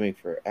more aiming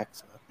for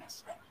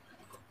excellence.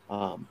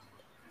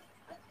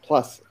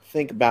 Plus,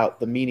 think about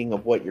the meaning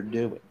of what you're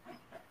doing.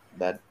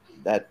 That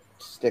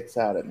sticks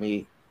out at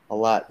me a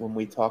lot when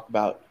we talk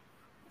about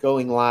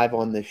going live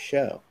on this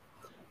show.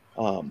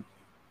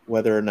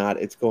 Whether or not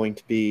it's going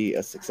to be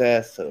a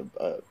success,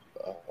 a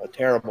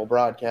terrible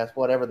broadcast,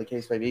 whatever the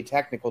case may be,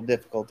 technical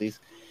difficulties,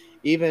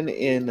 even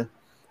in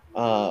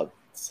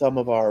some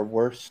of our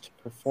worst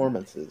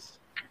performances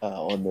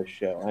on this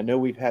show. I know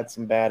we've had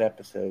some bad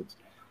episodes.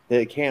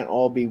 They can't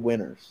all be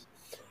winners.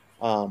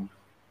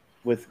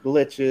 With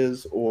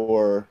glitches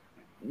or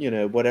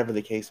whatever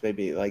the case may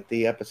be, like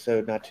the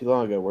episode not too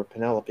long ago where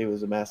Penelope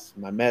was a mess,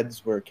 my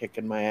meds were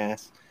kicking my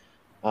ass.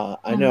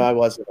 I know I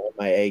wasn't on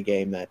my A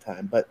game that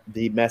time, but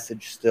the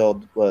message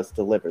still was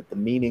delivered. The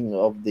meaning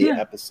of the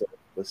episode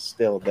was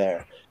still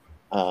there.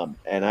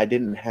 And I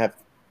didn't have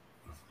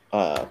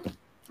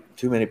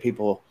too many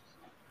people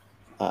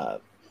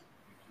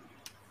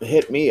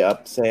hit me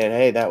up saying,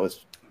 hey, that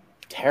was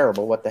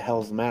terrible. What the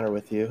hell's the matter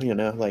with you?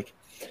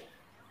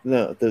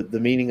 No, the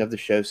meaning of the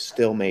show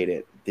still made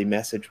it. The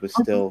message was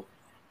still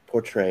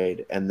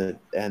portrayed, and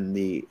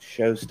the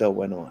show still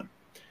went on.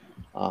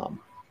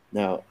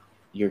 Now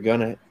you're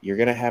gonna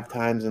have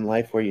times in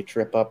life where you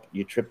trip or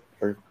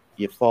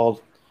you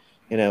fall.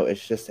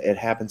 It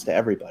happens to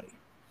everybody.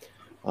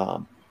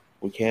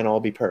 We can't all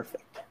be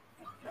perfect,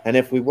 and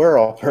if we were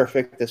all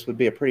perfect, this would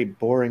be a pretty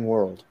boring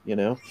world.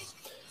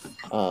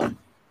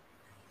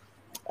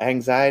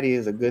 Anxiety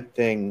is a good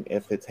thing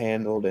if it's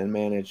handled and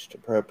managed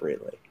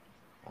appropriately.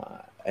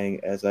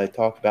 And as I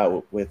talked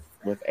about with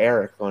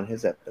Eric on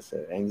his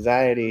episode,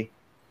 anxiety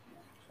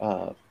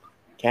serves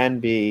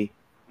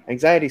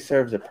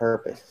a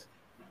purpose.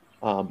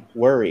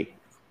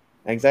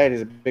 Anxiety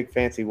is a big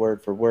fancy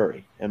word for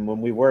worry. And when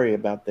we worry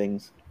about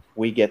things,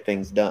 we get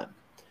things done.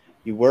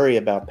 You worry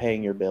about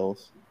paying your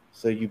bills,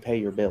 so you pay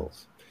your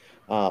bills,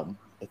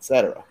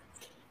 etc.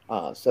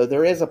 So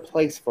there is a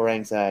place for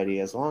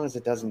anxiety as long as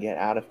it doesn't get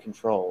out of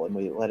control and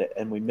we let it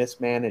and we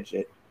mismanage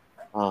it.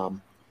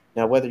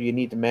 Now, whether you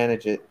need to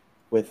manage it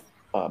with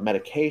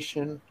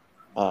medication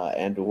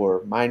and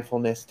or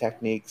mindfulness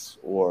techniques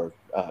or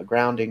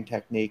grounding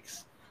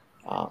techniques,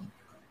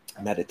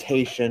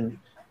 meditation,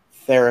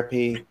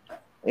 therapy,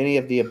 any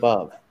of the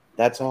above,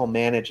 that's all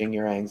managing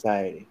your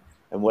anxiety.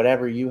 And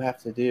whatever you have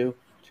to do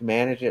to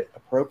manage it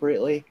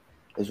appropriately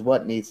is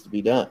what needs to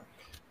be done.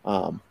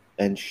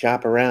 And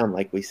shop around,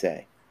 like we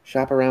say.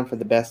 Shop around for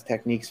the best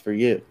techniques for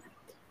you.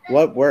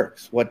 What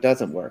works? What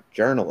doesn't work?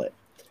 Journal it.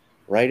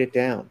 Write it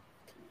down.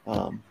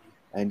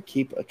 And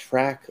keep a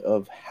track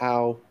of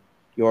how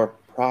your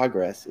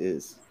progress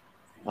is.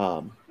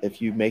 If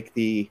you make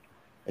the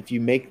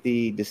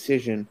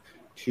decision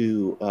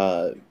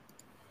to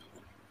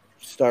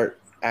start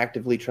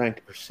actively trying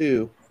to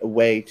pursue a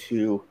way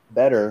to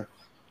better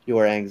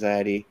your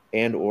anxiety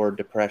and or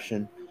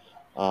depression,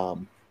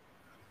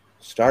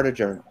 start a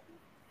journal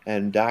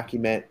and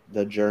document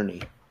the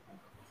journey.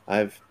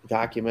 I've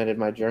documented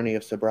my journey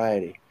of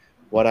sobriety,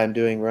 what I'm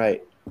doing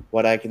right,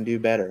 what I can do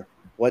better,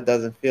 what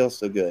doesn't feel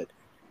so good,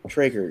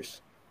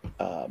 triggers,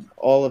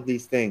 All of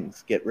these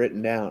things get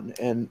written down,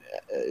 and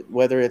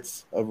whether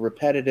it's a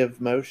repetitive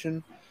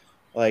motion,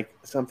 like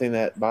something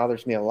that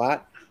bothers me a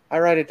lot, I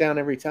write it down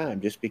every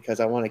time just because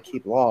I want to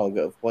keep log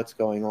of what's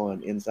going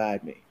on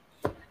inside me.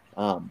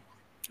 Um,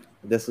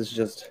 this is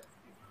just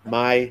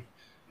my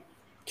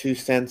 2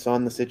 cents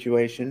on the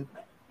situation.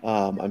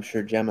 I'm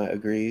sure Gemma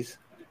agrees,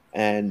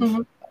 and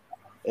Mhm.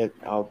 it,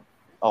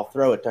 I'll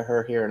throw it to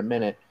her here in a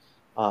minute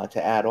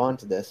to add on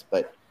to this.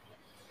 But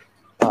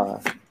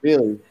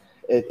really,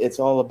 it's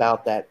all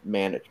about that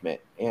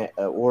management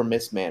or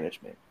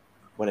mismanagement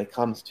when it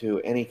comes to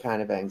any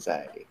kind of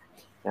anxiety.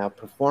 Now,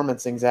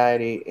 performance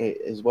anxiety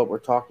is what we're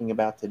talking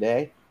about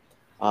today,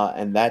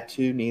 and that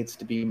too needs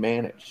to be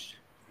managed.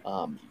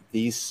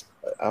 These,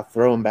 I'll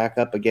throw them back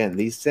up again.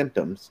 These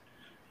symptoms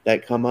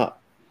that come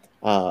up,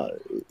 uh,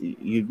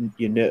 you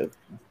know,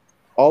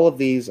 all of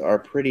these are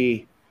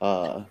pretty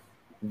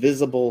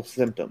visible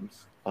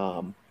symptoms.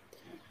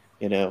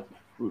 You know,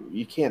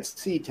 you can't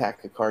see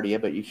tachycardia,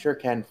 but you sure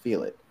can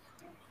feel it.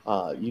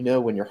 You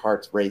know when your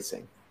heart's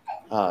racing.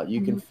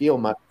 You can Mhm. feel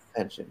muscle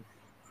tension,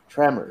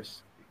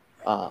 tremors.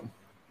 Um,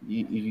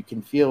 you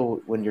can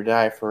feel when you're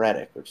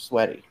diaphoretic or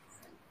sweaty,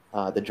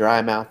 the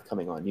dry mouth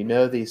coming on. You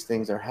know these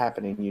things are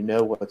happening. You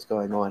know what's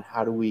going on.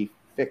 How do we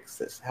fix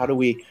this? How do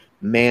we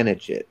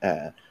manage it?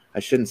 I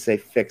shouldn't say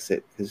fix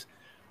it because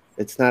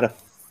it's not a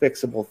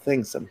fixable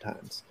thing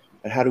sometimes.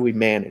 But how do we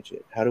manage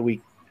it? How do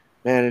we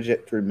manage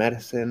it through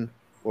medicine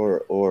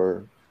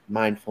or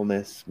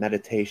mindfulness,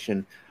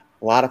 meditation?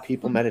 A lot of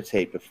people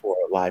meditate before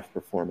a live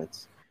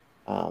performance,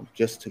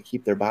 just to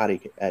keep their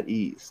body at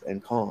ease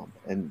and calm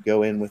and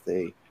go in with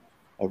a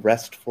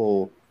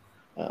restful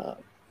uh,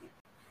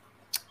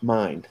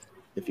 mind,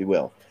 if you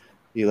will.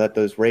 You let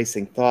those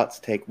racing thoughts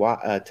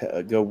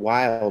go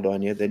wild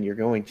on you, then you're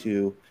going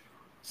to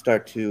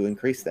start to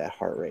increase that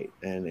heart rate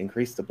and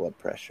increase the blood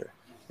pressure,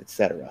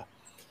 etc.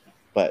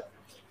 But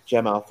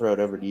Gemma, I'll throw it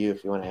over to you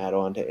if you want to add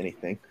on to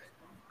anything.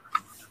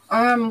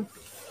 Um,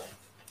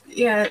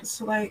 yeah,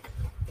 it's like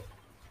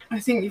I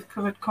think you've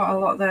covered quite a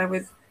lot there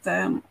with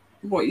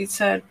what you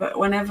said. But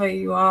whenever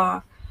you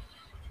are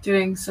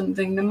doing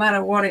something, no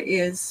matter what it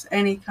is,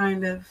 any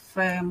kind of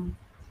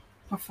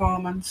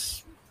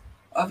performance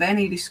of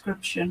any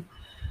description,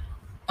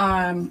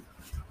 um,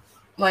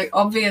 like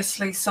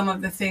obviously some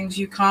of the things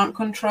you can't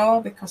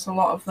control because a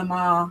lot of them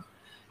are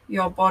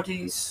your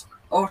body's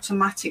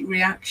automatic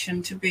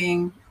reaction to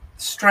being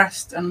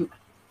stressed and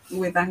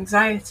with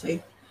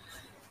anxiety.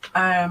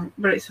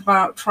 But it's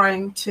about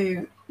trying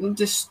to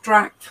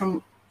distract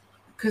from,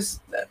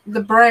 because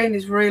the brain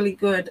is really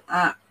good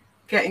at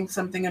getting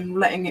something and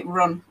letting it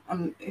run.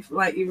 And if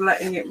like you're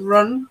letting it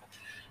run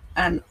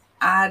and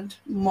add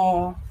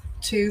more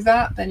to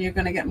that, then you're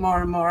going to get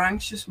more and more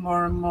anxious,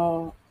 more and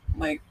more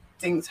like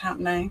things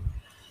happening.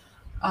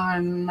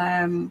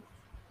 And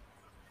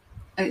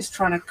it's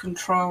trying to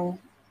control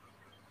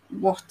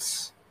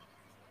what's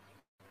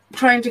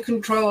trying to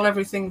control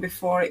everything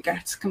before it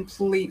gets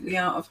completely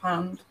out of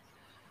hand.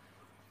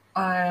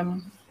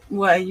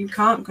 Where you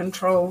can't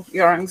control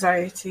your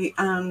anxiety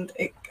and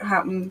it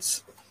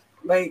happens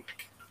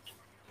like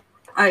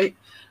I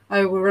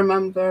I will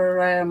remember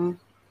I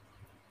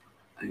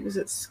was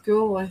at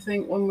school, I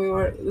think, when we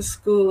were at the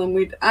school,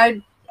 and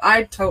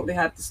I totally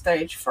had the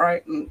stage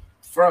fright and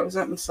froze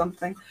up and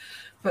something.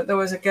 But there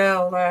was a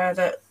girl there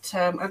that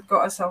had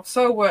got herself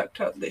so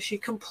worked up that she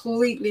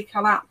completely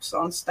collapsed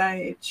on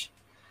stage.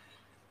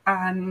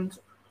 And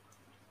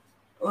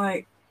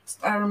like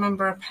I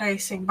remember her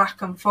pacing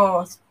back and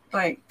forth,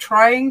 like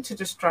trying to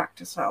distract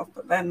herself,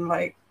 but then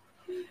like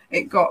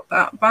it got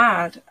that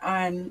bad.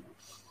 And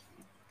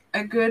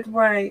a good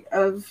way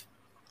of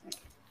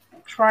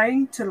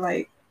trying to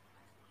like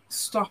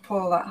stop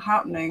all that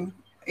happening,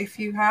 if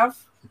you have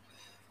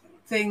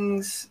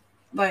things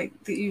like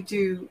that you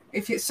do,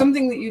 if it's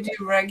something that you do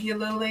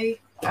regularly,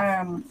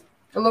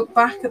 look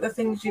back at the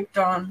things you've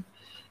done,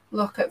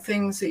 look at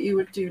things that you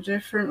would do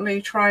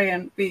differently, try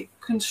and be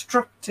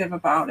constructive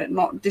about it,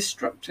 not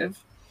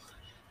destructive,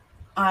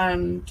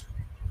 and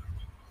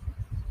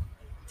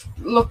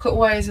look at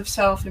ways of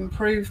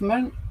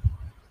self-improvement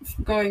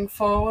going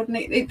forward. And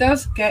it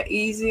does get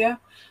easier.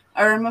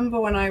 I remember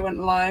when I went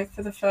live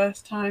for the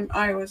first time,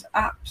 I was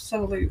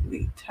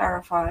absolutely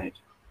terrified.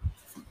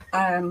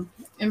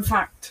 In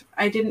fact,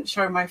 I didn't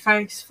show my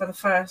face for the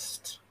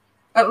first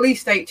at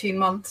least 18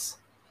 months.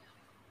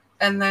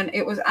 And then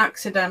it was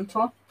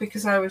accidental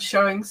because I was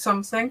showing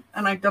something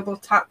and I double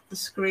tapped the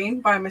screen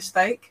by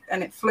mistake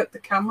and it flipped the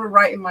camera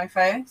right in my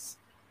face.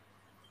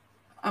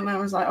 And I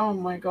was like, oh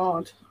my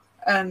God.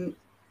 And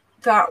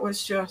that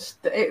was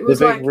just, it was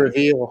The big like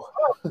reveal.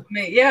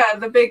 me. Yeah,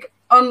 the big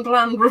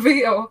unplanned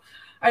reveal.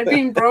 I'd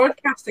been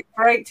broadcasting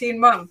for 18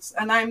 months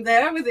and I'm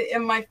there with it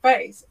in my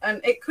face.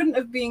 And it couldn't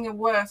have been a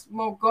worse,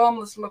 more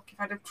gormless look if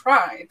I'd have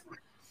tried.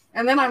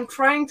 And then I'm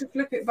trying to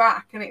flip it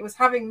back and it was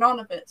having none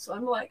of it. So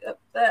I'm like up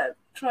there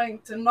trying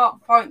to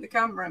not point the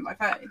camera in my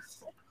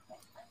face.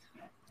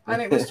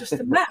 And it was just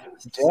a mess.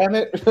 Damn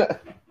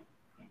it.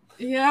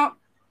 Yeah.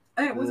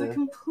 It was a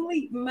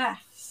complete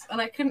mess,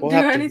 and I couldn't We'll do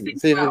have to anything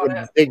see if we about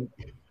can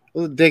it.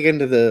 we'll dig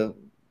into the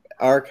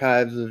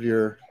archives of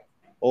your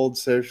old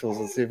socials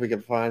and see if we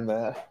can find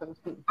that.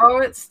 Oh,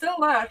 it's still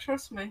there.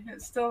 Trust me,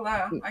 it's still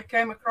there. I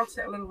came across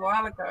it a little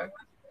while ago.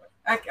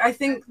 I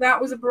think that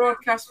was a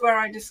broadcast where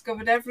I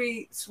discovered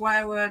every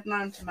swear word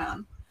known to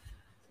man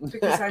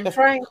because I'm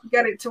trying to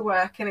get it to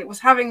work, and it was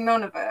having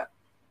none of it.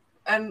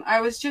 And I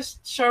was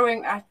just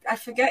showing, I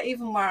forget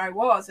even where I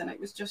was, and it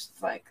was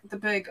just like the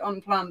big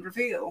unplanned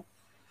reveal.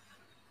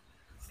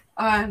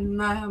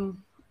 And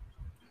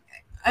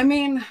I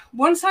mean,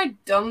 once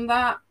I'd done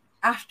that,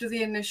 after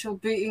the initial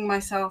beating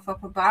myself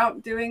up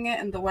about doing it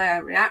and the way I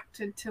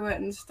reacted to it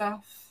and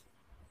stuff,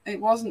 it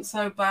wasn't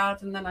so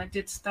bad. And then I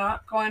did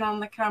start going on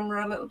the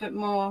camera a little bit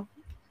more,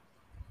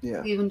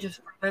 even just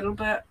a little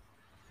bit.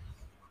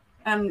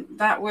 And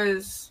that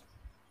was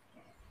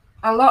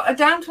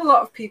down to a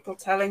lot of people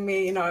telling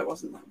me, you know, it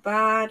wasn't that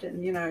bad,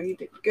 and you know, you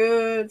did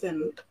good,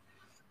 and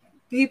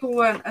people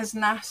weren't as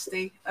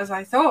nasty as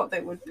I thought they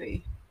would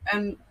be.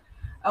 And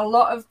a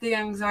lot of the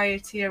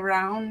anxiety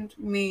around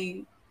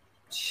me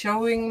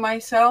showing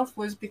myself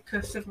was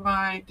because of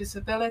my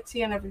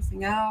disability and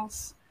everything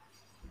else,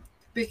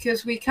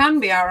 because we can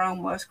be our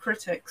own worst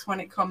critics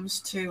when it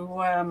comes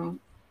to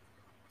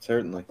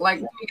certainly like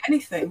doing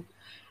anything.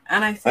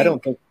 And I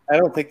don't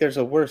think there's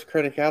a worse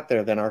critic out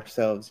there than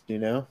ourselves, you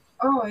know.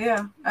 Oh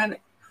yeah. And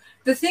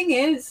the thing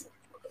is,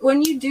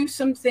 when you do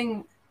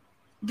something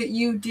that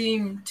you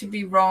deem to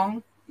be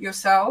wrong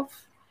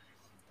yourself,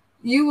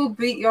 you will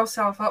beat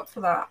yourself up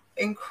for that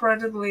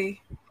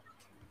incredibly.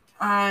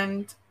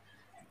 And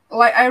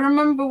like, I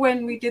remember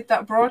when we did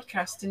that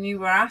broadcast and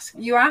you asked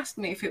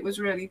me if it was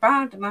really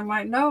bad, and I'm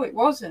like, no, it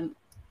wasn't.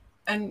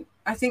 And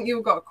I think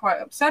you got quite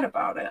upset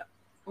about it.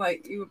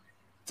 Like, you were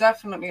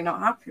definitely not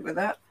happy with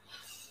it.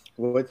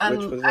 Which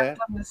was that? I've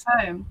done the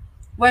same.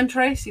 When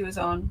Tracy was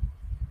on,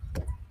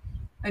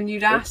 and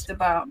you'd asked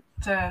about,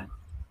 there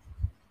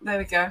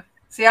we go.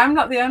 See, I'm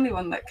not the only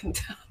one that can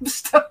tell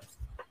stuff.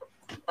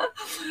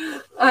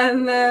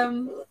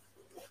 And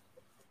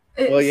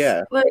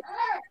it's like,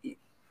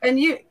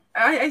 and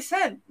I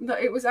said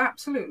that it was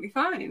absolutely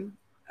fine,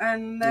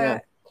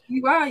 and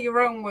you are your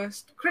own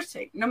worst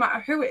critic, no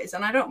matter who it is.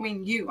 And I don't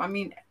mean you; I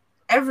mean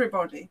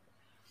everybody.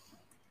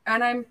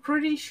 And I'm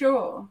pretty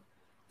sure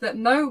that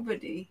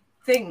nobody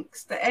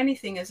thinks that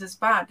anything is as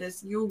bad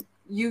as you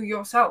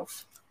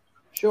yourself.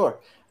 Sure,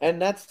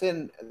 and that's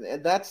in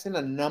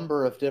a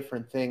number of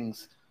different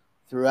things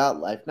throughout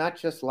life, not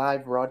just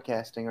live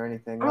broadcasting or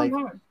anything.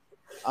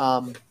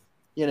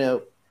 You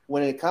know,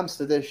 when it comes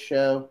to this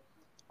show,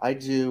 I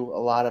do a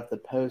lot of the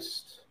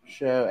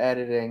post-show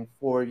editing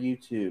for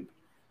YouTube,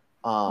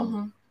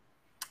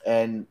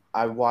 and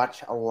I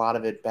watch a lot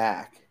of it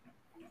back.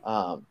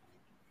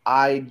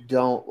 I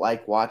don't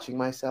like watching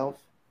myself.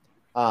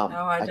 No,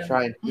 I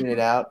try and tune it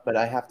out, but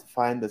I have to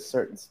find the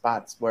certain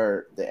spots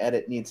where the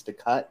edit needs to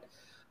cut,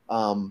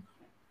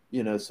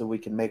 you know, so we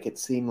can make it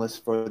seamless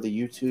for the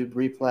YouTube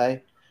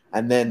replay.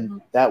 And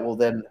then that will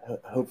then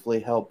hopefully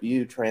help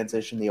you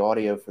transition the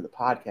audio for the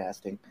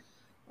podcasting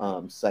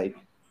site.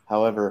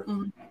 However,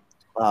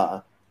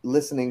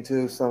 listening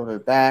to some of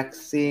it back,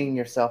 seeing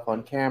yourself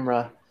on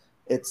camera,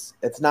 it's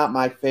not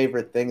my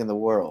favorite thing in the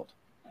world.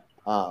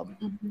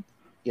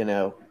 You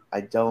know,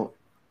 I don't.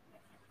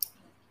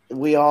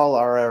 We all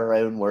are our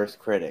own worst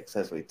critics,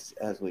 as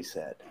we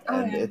said,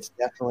 and it's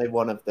definitely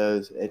one of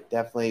those. It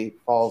definitely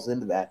falls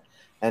into that,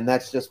 and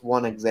that's just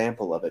one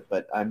example of it.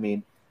 But I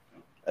mean,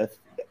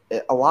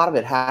 a lot of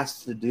it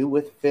has to do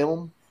with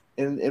film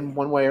in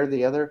one way or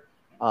the other.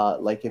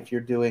 Like if you're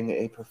doing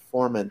a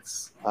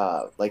performance,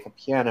 like a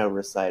piano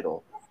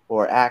recital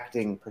or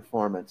acting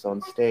performance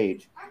on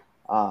stage,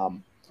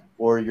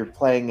 or you're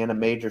playing in a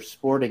major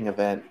sporting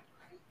event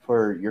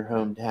for your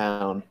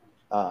hometown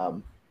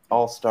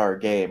all-star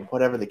game,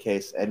 whatever the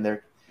case, and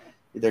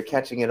they're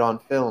catching it on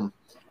film,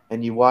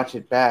 and you watch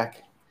it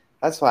back.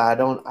 That's why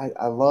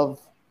I love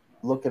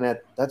looking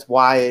at. That's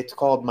why it's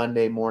called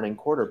Monday Morning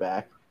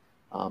Quarterback,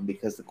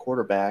 because the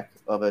quarterback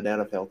of an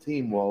NFL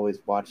team will always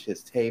watch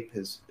his tape,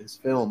 his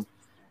film,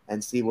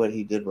 and see what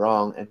he did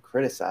wrong and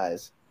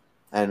criticize.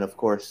 And of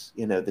course,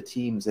 you know, the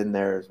team's in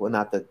there as well,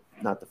 not the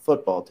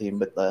football team,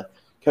 but the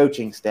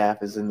coaching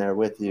staff is in there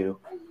with you,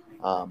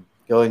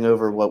 going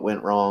over what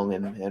went wrong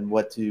and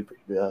what to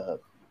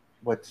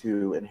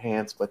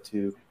enhance, what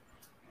to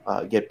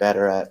get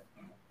better at,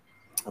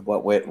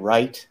 what went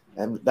right.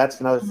 And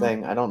that's another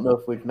thing. I don't know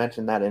if we've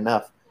mentioned that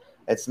enough.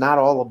 It's not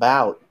all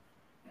about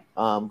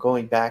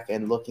going back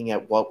and looking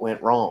at what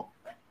went wrong.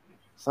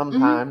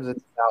 Sometimes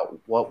it's about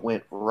what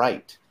went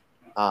right,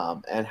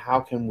 and how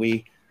can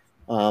we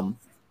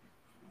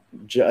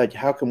judge?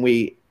 How can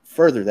we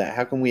further that?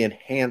 How can we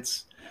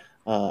enhance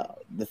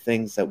the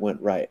things that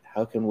went right?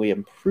 How can we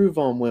improve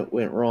on what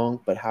went wrong?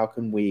 But how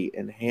can we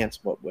enhance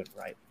what went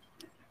right?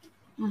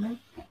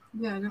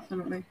 Yeah,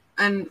 definitely.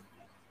 And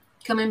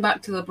coming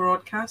back to the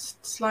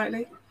broadcast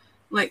slightly,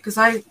 like, because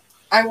I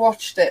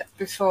watched it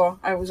before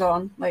I was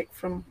on, like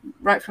from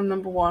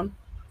number one,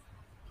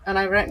 and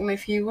I reckon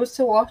if you was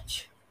to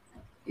watch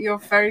your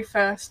very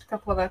first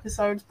couple of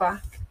episodes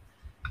back,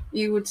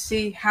 you would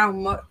see how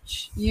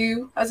much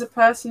you as a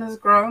person has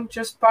grown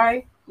just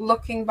by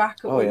looking back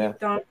at what you've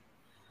done.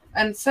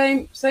 And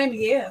same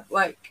here.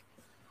 Like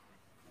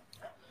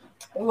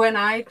when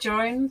I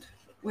joined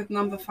with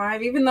Number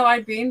 5, even though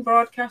I'd been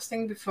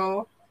broadcasting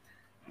before,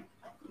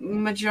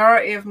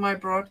 majority of my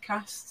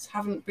broadcasts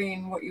haven't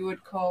been what you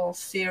would call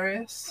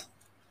serious.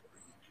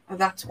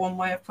 That's one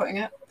way of putting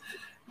it.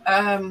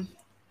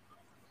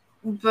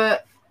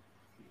 But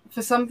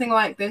for something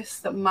like this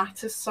that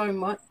matters so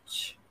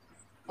much,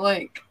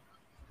 like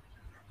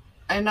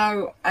I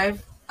know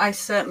I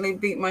certainly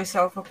beat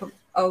myself up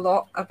a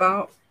lot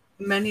about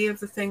many of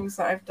the things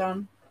that I've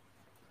done.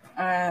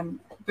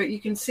 But you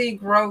can see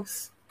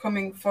growth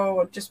coming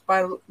forward just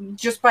by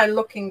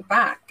looking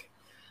back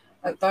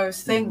at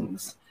those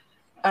things.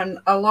 And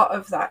a lot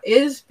of that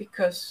is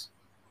because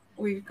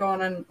we've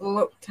gone and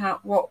looked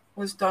at what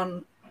was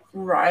done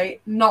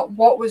right, not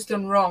what was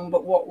done wrong,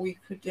 but what we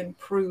could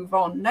improve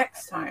on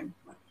next time.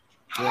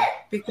 Yeah.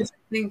 Because I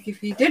think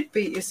if you did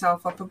beat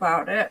yourself up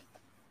about it,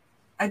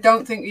 I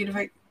don't think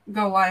you'd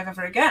go live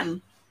ever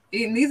again.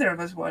 Neither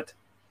of us would.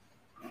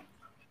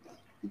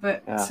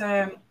 But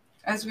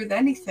as with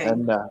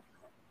anything.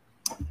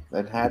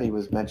 And Hattie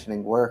was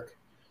mentioning work.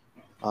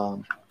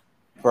 For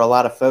a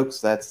lot of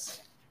folks,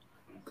 that's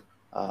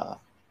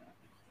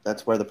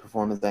where the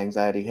performance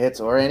anxiety hits,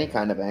 or any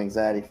kind of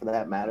anxiety for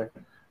that matter.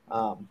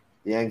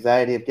 The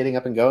anxiety of getting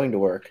up and going to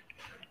work.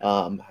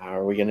 How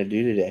are we going to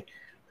do today?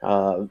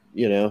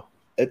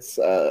 It's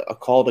a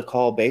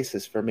call-to-call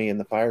basis for me in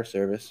the fire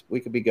service. We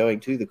could be going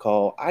to the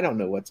call. I don't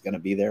know what's going to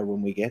be there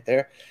when we get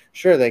there.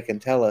 Sure, they can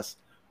tell us,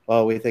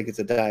 oh, we think it's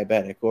a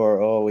diabetic,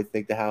 or, oh, we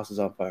think the house is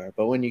on fire.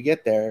 But when you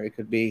get there, it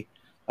could be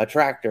a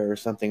tractor or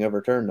something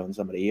overturned on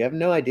somebody. You have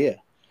no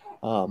idea.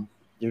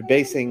 You're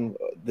basing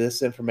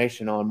this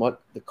information on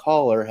what the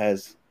caller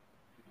has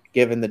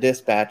given the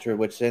dispatcher,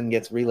 which then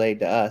gets relayed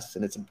to us,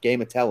 and it's a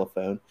game of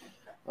telephone.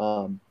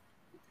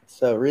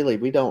 So really,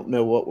 we don't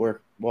know what we're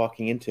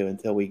walking into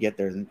until we get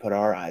there and put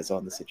our eyes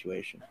on the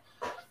situation.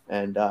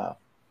 And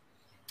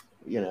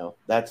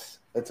it's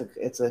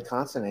a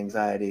constant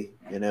anxiety.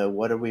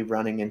 What are we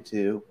running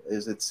into?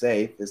 Is it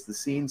safe? Is the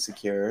scene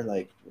secure?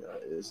 Like,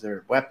 is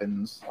there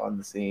weapons on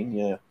the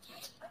scene?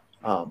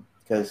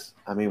 Because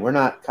we're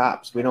not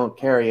cops. We don't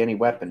carry any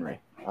weaponry.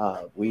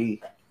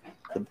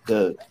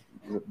 The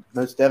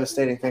most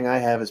devastating thing I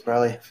have is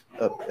probably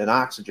an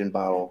oxygen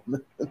bottle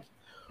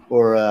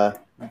or a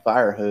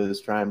fire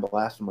hose. Try and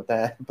blast them with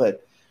that,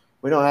 but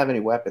we don't have any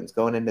weapons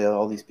going into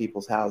all these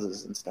people's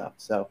houses and stuff.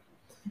 So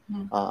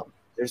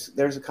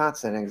there's a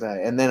constant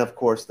anxiety, and then of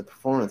course the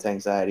performance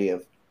anxiety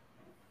of,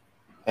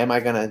 am I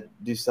going to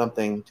do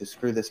something to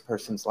screw this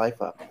person's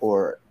life up,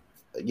 or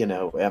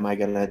am I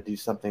going to do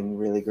something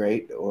really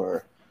great,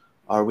 or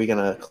are we going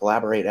to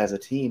collaborate as a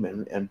team?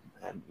 And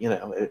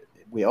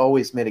we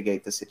always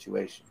mitigate the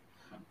situation,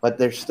 but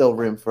there's still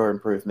room for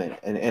improvement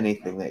in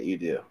anything that you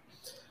do.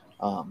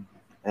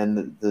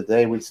 And the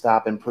day we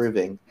stop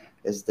improving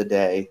is the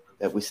day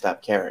that we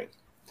stop caring.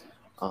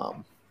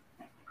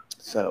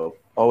 So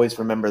always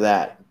remember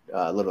that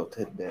little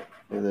tidbit.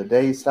 The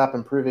day you stop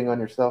improving on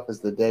yourself is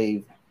the day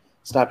you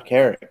stopped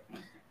caring.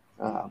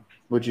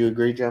 Would you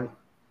agree, Jen?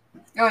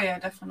 Oh yeah,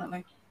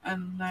 definitely.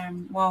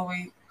 And while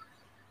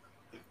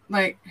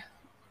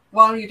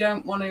you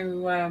don't want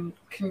to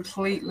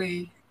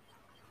completely,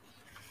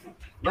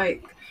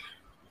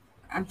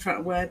 I'm trying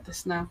to word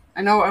this now.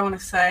 I know what I want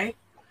to say.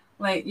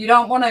 You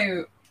don't want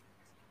to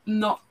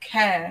not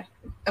care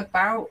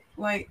about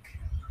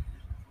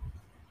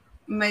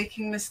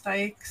making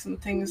mistakes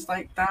and things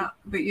like that,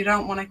 but you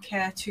don't want to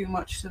care too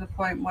much to the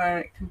point where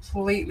it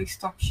completely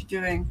stops you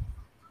doing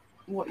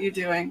what you're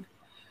doing.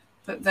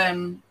 But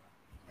then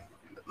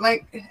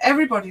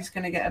everybody's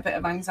going to get a bit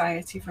of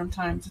anxiety from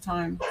time to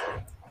time.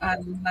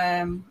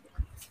 And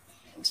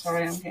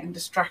sorry, I'm getting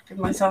distracted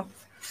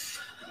myself.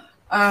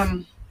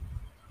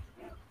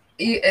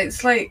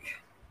 It's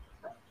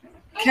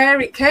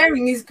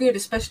caring is good,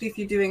 especially if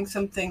you're doing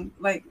something.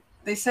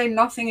 They say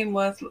nothing in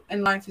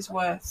life is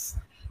worth.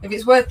 If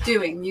it's worth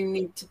doing, you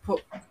need to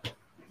put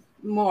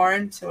more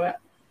into it.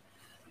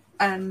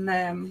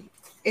 And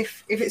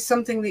if it's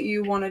something that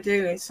you want to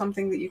do, it's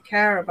something that you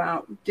care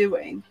about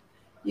doing,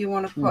 you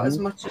want to put as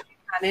much as you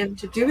can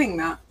into doing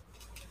that.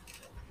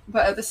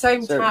 But at the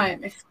same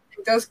time, if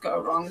it does go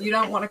wrong, you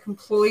don't want to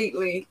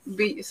completely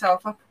beat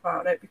yourself up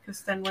about it,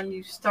 because then when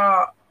you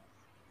start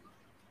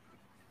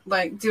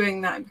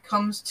doing that, it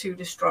becomes too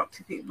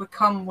destructive. It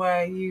becomes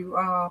where you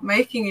are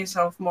making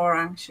yourself more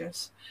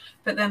anxious.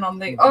 But then on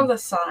the other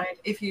side,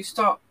 if you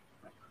stop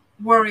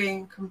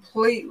worrying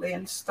completely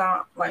and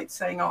start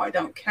saying, oh, I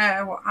don't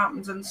care what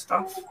happens and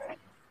stuff,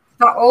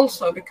 that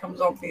also becomes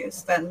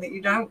obvious then that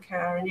you don't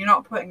care and you're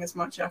not putting as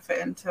much effort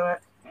into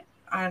it.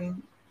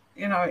 And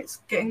it's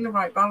getting the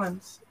right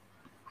balance.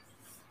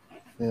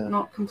 Yeah.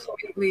 Not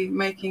completely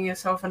making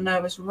yourself a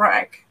nervous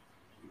wreck,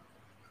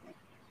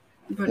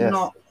 but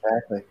not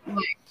exactly.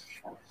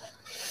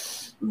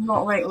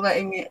 Not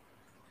letting it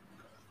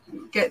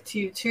get to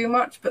you too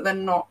much, but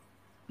then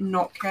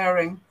not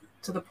caring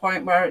to the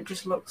point where it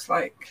just looks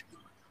like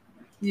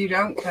you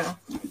don't care.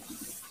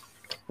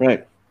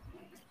 Right.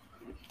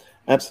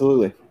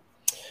 Absolutely.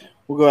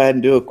 We'll go ahead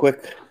and do a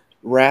quick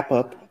wrap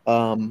up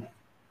and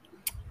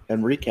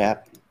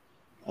recap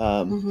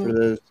for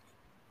those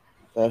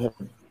that have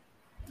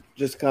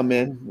just come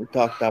in. We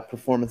talked about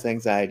performance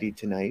anxiety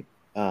tonight,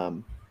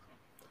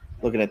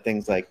 looking at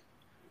things like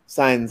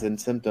signs and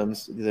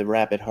symptoms, the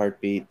rapid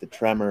heartbeat, the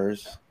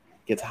tremors,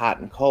 gets hot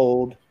and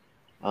cold,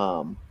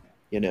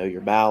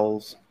 your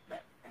bowels,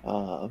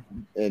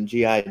 and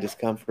GI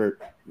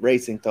discomfort.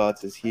 Racing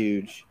thoughts is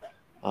huge.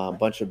 A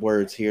bunch of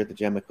words here that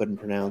Gemma couldn't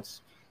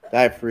pronounce.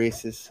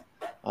 Diaphoresis,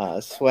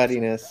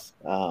 sweatiness,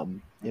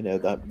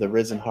 the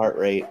risen heart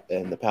rate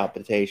and the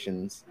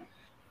palpitations,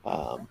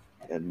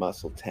 and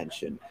muscle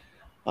tension.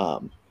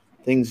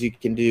 Things you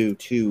can do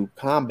to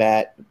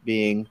combat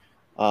being,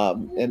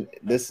 and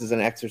this is an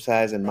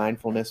exercise in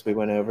mindfulness. We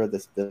went over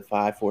this, the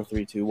 5, 4,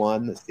 3, 2,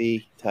 1, the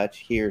see, touch,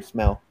 hear,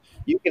 smell.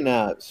 You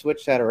can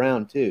switch that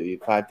around too.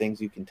 5 things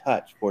you can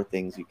touch, 4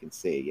 things you can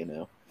see.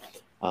 It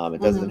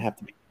doesn't have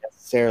to be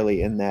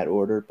necessarily in that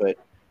order, but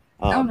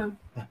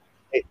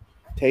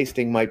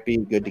tasting might be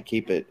good to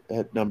keep it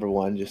at number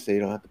 1, just so you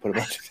don't have to put a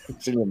bunch of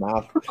things in your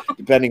mouth,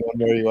 depending on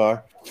where you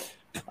are.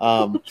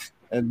 And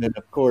then,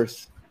 of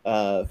course,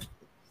 5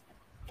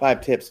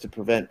 tips to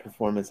prevent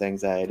performance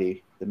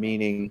anxiety. The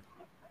meaning,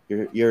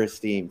 your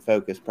esteem,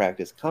 focus,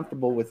 practice,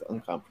 comfortable with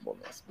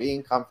uncomfortableness,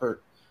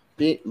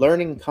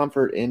 learning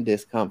comfort in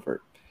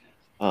discomfort.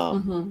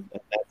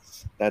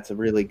 That's a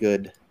really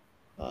good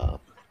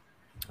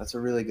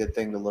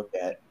thing to look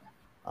at,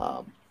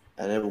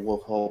 and it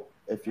will help.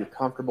 If you're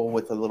comfortable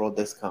with a little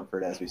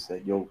discomfort, as we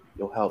said, you'll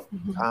help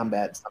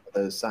combat some of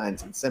those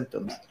signs and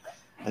symptoms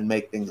and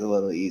make things a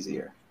little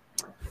easier.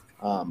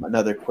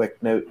 Another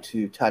quick note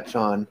to touch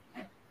on,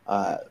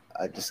 I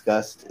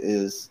discussed,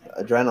 is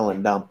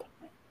adrenaline dump.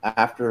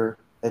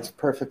 It's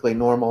perfectly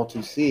normal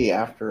to see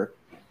after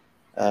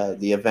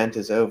the event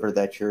is over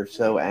that you're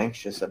so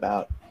anxious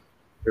about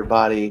your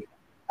body.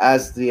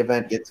 As the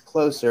event gets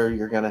closer,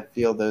 you're going to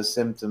feel those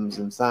symptoms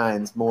and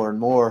signs more and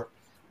more,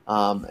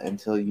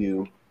 until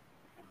you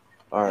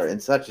are in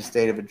such a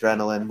state of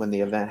adrenaline when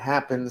the event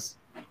happens.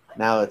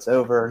 Now it's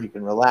over, you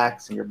can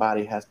relax, and your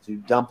body has to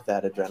dump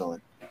that adrenaline.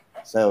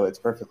 So it's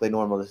perfectly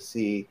normal to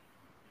see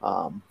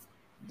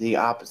the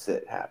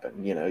opposite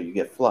happen. You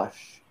get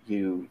flush,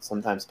 you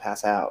sometimes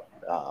pass out.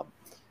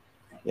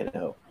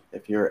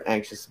 If you're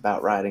anxious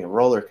about riding a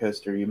roller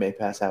coaster, you may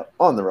pass out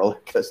on the roller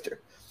coaster.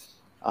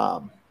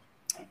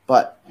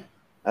 But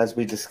as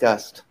we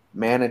discussed,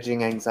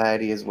 managing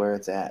anxiety is where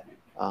it's at.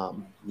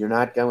 You're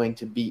not going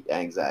to beat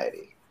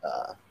anxiety,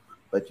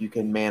 but you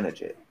can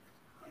manage it.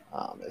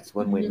 It's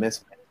when we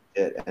mismanage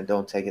it and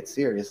don't take it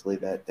seriously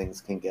that things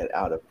can get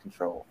out of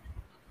control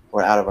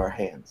or out of our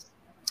hands.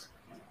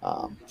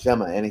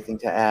 Gemma, anything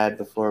to add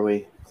before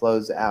we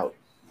close out?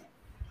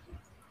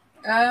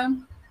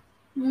 No,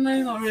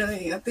 not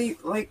really. I think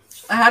I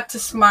had to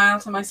smile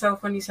to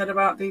myself when you said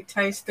about the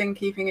tasting,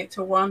 keeping it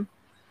to 1,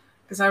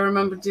 because I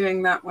remember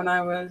doing that when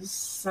I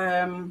was.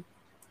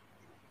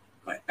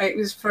 It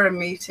was for a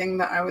meeting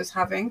that I was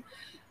having,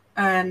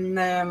 and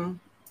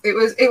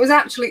it was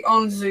actually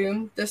on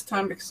Zoom this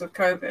time because of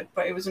COVID,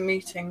 but it was a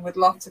meeting with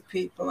lots of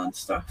people and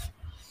stuff.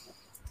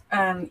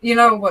 And you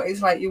know what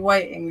it's like, you're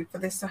waiting for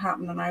this to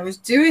happen, and I was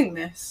doing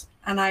this,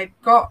 and I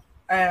got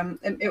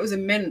it was a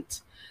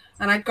mint,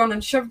 and I'd gone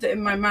and shoved it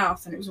in my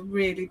mouth, and it was a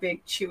really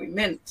big chewy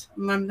mint,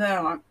 and I'm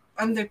there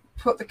and they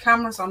put the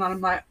cameras on, and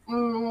I'm like,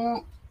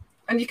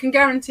 and you can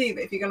guarantee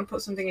that if you're going to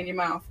put something in your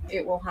mouth,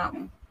 it will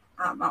happen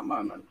at that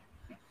moment.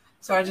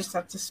 So I just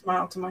had to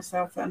smile to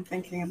myself then,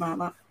 thinking about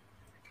that.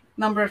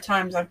 Number of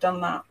times I've done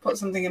that, put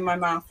something in my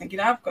mouth, thinking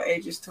I've got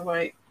ages to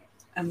wait,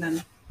 and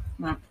then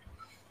no.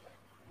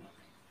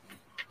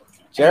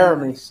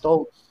 Jeremy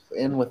Stoltz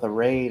in with a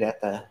raid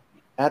at the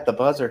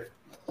buzzer.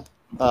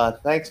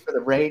 Thanks for the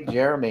raid,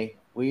 Jeremy.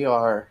 We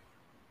are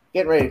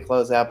getting ready to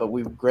close out, but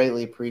we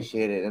greatly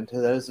appreciate it. And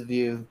to those of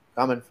you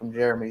coming from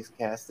Jeremy's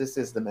cast, this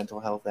is the Mental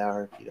Health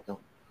Hour, if you don't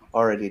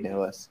already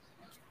know us.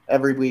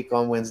 Every week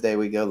on Wednesday,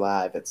 we go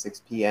live at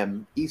 6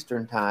 p.m.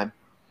 Eastern Time,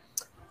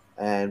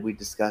 and we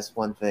discuss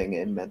one thing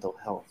in mental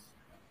health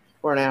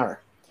for an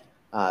hour.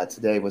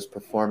 Today was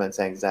performance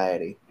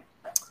anxiety.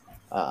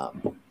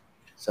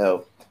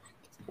 So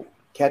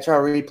catch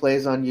our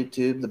replays on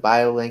YouTube. The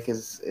bio link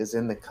is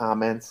in the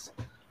comments.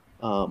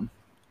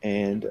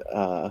 And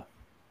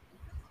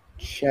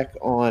check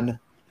on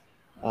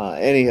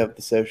any of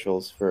the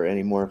socials for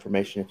any more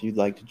information if you'd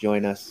like to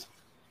join us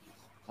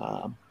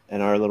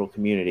in our little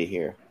community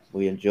here.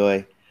 We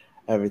enjoy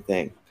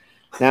everything.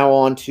 Now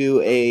on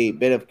to a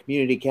bit of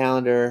community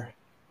calendar.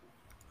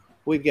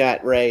 We've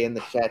got Ray in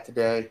the chat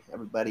today.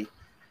 Everybody,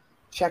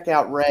 check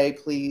out Ray,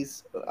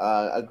 please.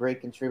 A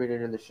great contributor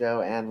to the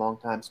show and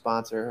longtime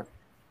sponsor.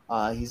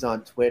 He's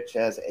on Twitch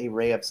as A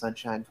Ray of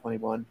Sunshine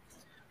 21.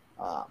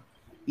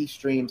 He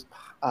streams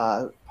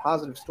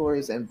positive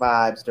stories and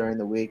vibes during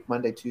the week,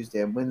 Monday,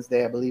 Tuesday, and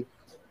Wednesday, I believe.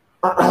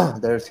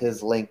 There's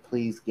his link.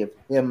 Please give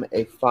him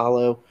a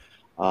follow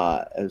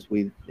as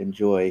we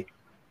enjoy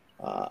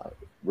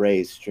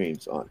Ray's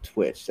streams on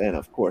Twitch. And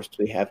of course,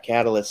 we have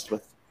Catalyst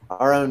with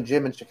our own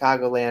gym in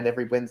Chicagoland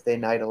every Wednesday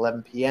night,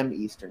 11 p.m.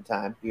 Eastern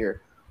Time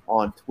here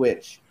on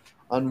Twitch.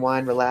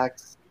 Unwind,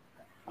 relax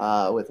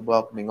with a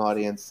welcoming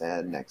audience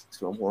and next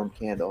to a warm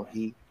candle.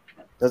 He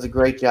does a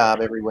great job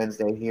every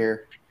Wednesday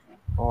here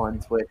on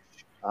Twitch.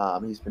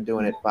 He's been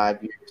doing it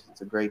 5 years.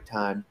 It's a great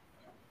time.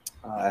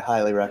 I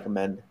highly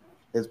recommend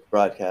his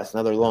broadcast.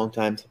 Another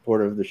longtime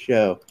supporter of the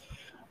show.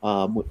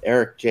 With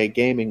Eric J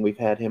Gaming, we've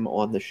had him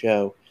on the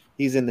show.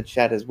 He's in the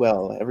chat as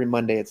well. Every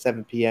Monday at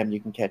 7 p.m., you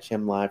can catch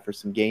him live for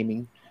some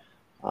gaming.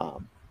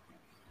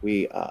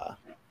 We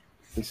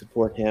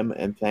support him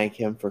and thank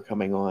him for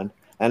coming on.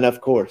 And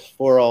of course,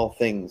 for all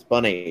things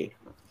Bunny,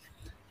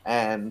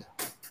 and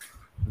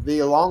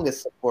the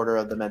longest supporter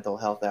of the Mental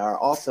Health Hour,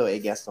 also a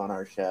guest on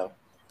our show.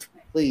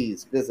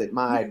 Please visit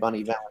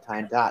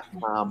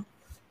mybunnyvalentine.com.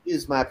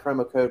 Use my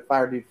promo code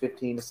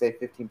FireDude15 to save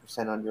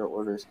 15% on your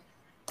orders.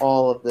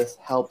 All of this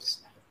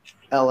helps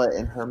Ella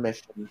in her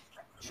mission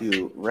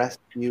to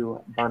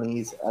rescue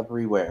bunnies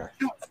everywhere.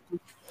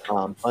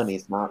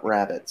 Bunnies, not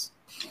rabbits,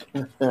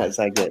 as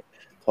I get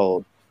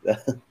told.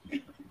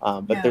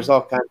 But there's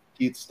all kinds of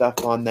cute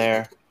stuff on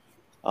there.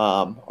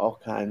 All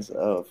kinds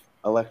of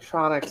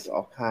electronics,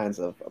 all kinds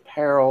of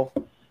apparel,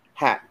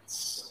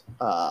 hats,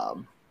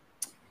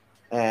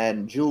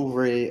 and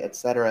jewelry,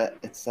 etc.,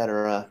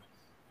 etc.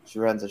 She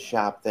runs a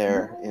shop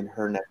there in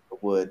her neck of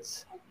the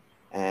woods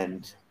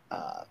and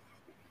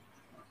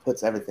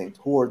puts everything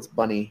towards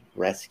bunny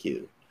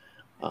rescue.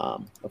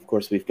 Of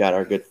course, we've got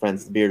our good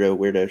friends, the Beardo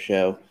Weirdo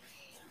Show,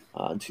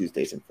 on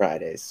Tuesdays and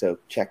Fridays, so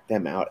check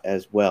them out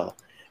as well.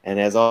 And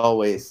as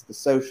always, the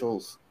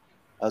socials,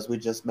 as we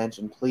just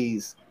mentioned,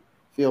 please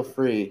feel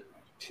free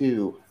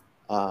to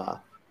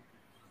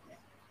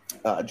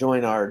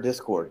join our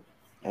Discord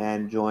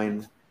and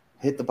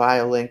hit the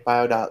bio link,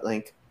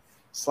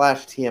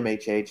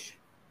 bio.link/TMHH.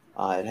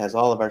 It has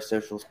all of our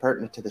socials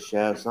pertinent to the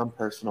show, some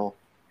personal,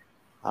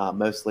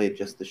 mostly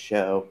just the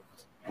show.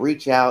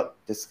 Reach out,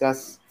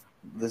 discuss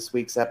this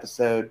week's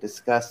episode,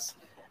 discuss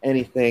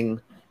anything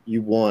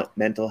you want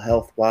mental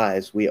health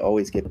wise. We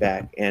always get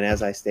back. And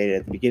as I stated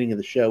at the beginning of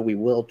the show, we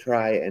will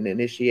try and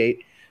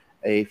initiate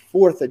a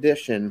 4th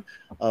edition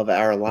of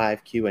our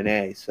live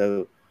Q&A.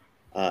 So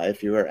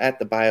if you are at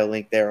the bio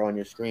link there on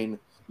your screen,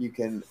 you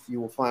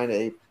will find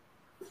a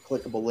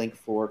clickable link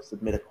for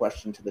submit a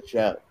question to the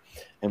show,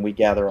 and we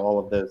gather all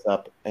of those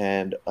up,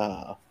 and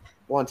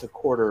once a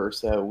quarter or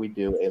so we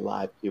do a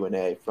live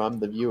Q&A from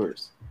the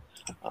viewers,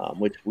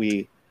 which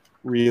we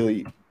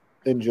really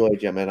enjoy.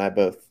 Gemma and I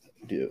both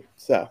do.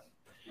 So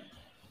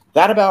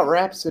that about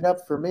wraps it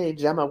up for me.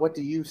 Gemma, what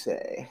do you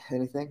say?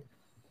 Anything?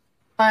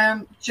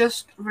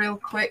 Just real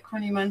quick,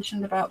 when you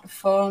mentioned about the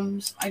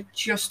forms, I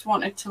just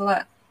wanted to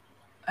let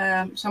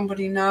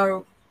somebody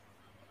know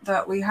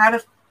that we had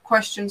a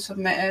question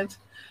submitted.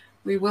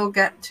 We will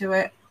get to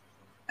it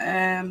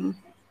and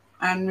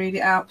read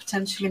it out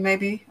potentially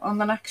maybe on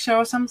the next show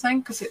or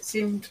something, because it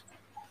seemed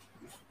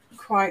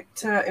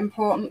quite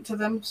important to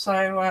them.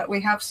 So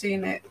we have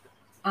seen it,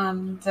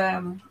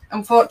 and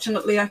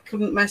unfortunately I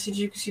couldn't message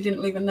you because you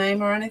didn't leave a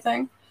name or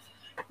anything,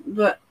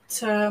 but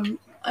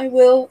I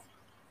will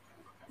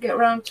get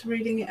around to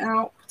reading it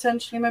out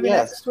potentially maybe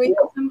next week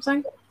or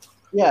something.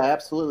 Yeah,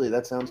 absolutely.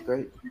 That sounds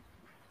great.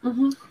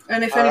 Mm-hmm.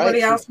 And if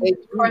anybody else has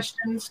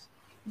questions,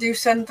 do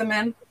send them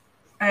in.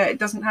 It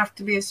doesn't have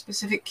to be a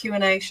specific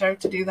Q&A show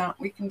to do that.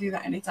 We can do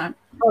that anytime.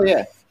 Oh,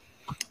 yeah.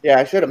 Yeah,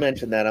 I should have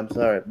mentioned that. I'm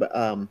sorry. But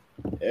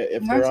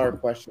if there are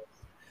questions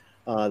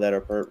that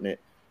are pertinent,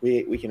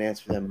 we can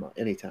answer them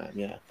anytime,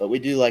 yeah. But we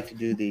do like to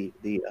do the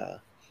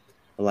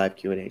live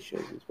Q&A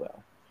shows as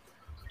well.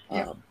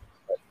 Yeah.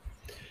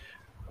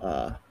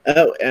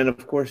 And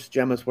of course,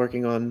 Gemma's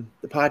working on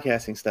the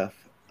podcasting stuff.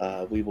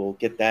 We will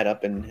get that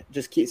up, and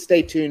just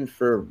stay tuned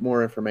for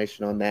more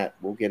information on that.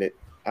 We'll get it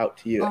out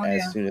to you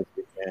soon as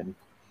we can.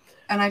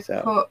 And I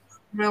put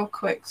a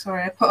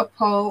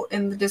poll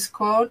in the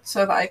Discord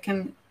so that I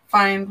can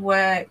find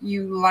where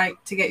you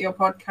like to get your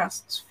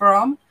podcasts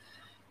from.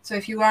 So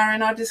if you are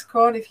in our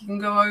Discord, if you can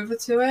go over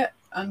to it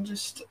and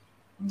just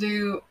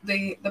do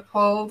the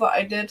poll that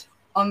I did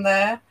on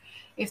there.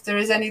 If there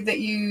is any that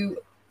you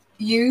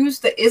use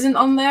that isn't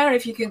on there,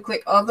 if you can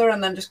click other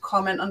and then just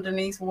comment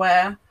underneath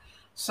where,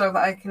 so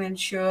that I can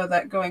ensure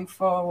that going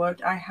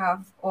forward I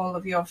have all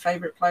of your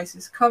favorite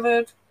places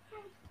covered.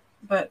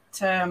 But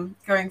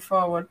going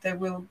forward, there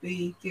will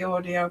be the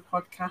audio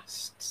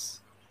podcasts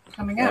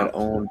coming out.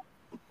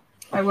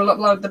 I will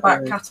upload the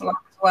back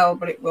catalogue as well,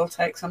 but it will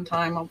take some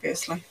time,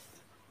 obviously.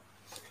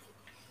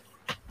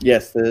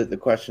 Yes, the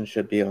question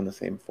should be on the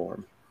same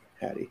form,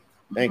 Hattie.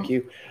 Thank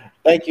you.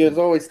 Thank you, as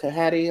always, to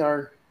Hattie,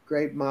 our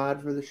great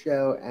mod for the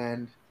show,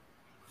 and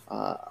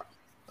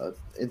an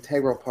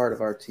integral part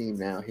of our team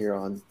now here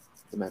on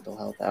the Mental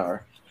Health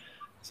Hour.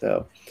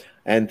 So,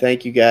 and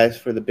thank you guys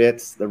for the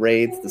bits, the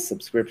raids, the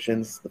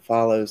subscriptions, the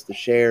follows, the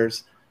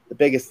shares. The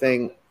biggest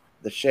thing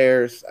the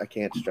shares. I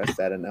can't stress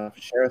that enough.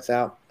 Share us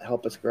out,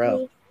 help us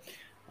grow,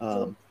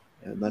 and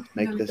let's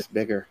make this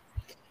bigger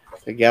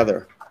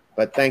together.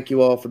 But thank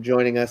you all for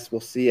joining us.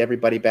 We'll see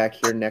everybody back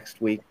here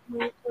next week,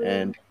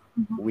 and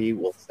we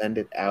will send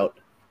it out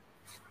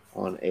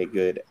on a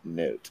good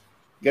note.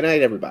 Good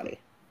night, everybody.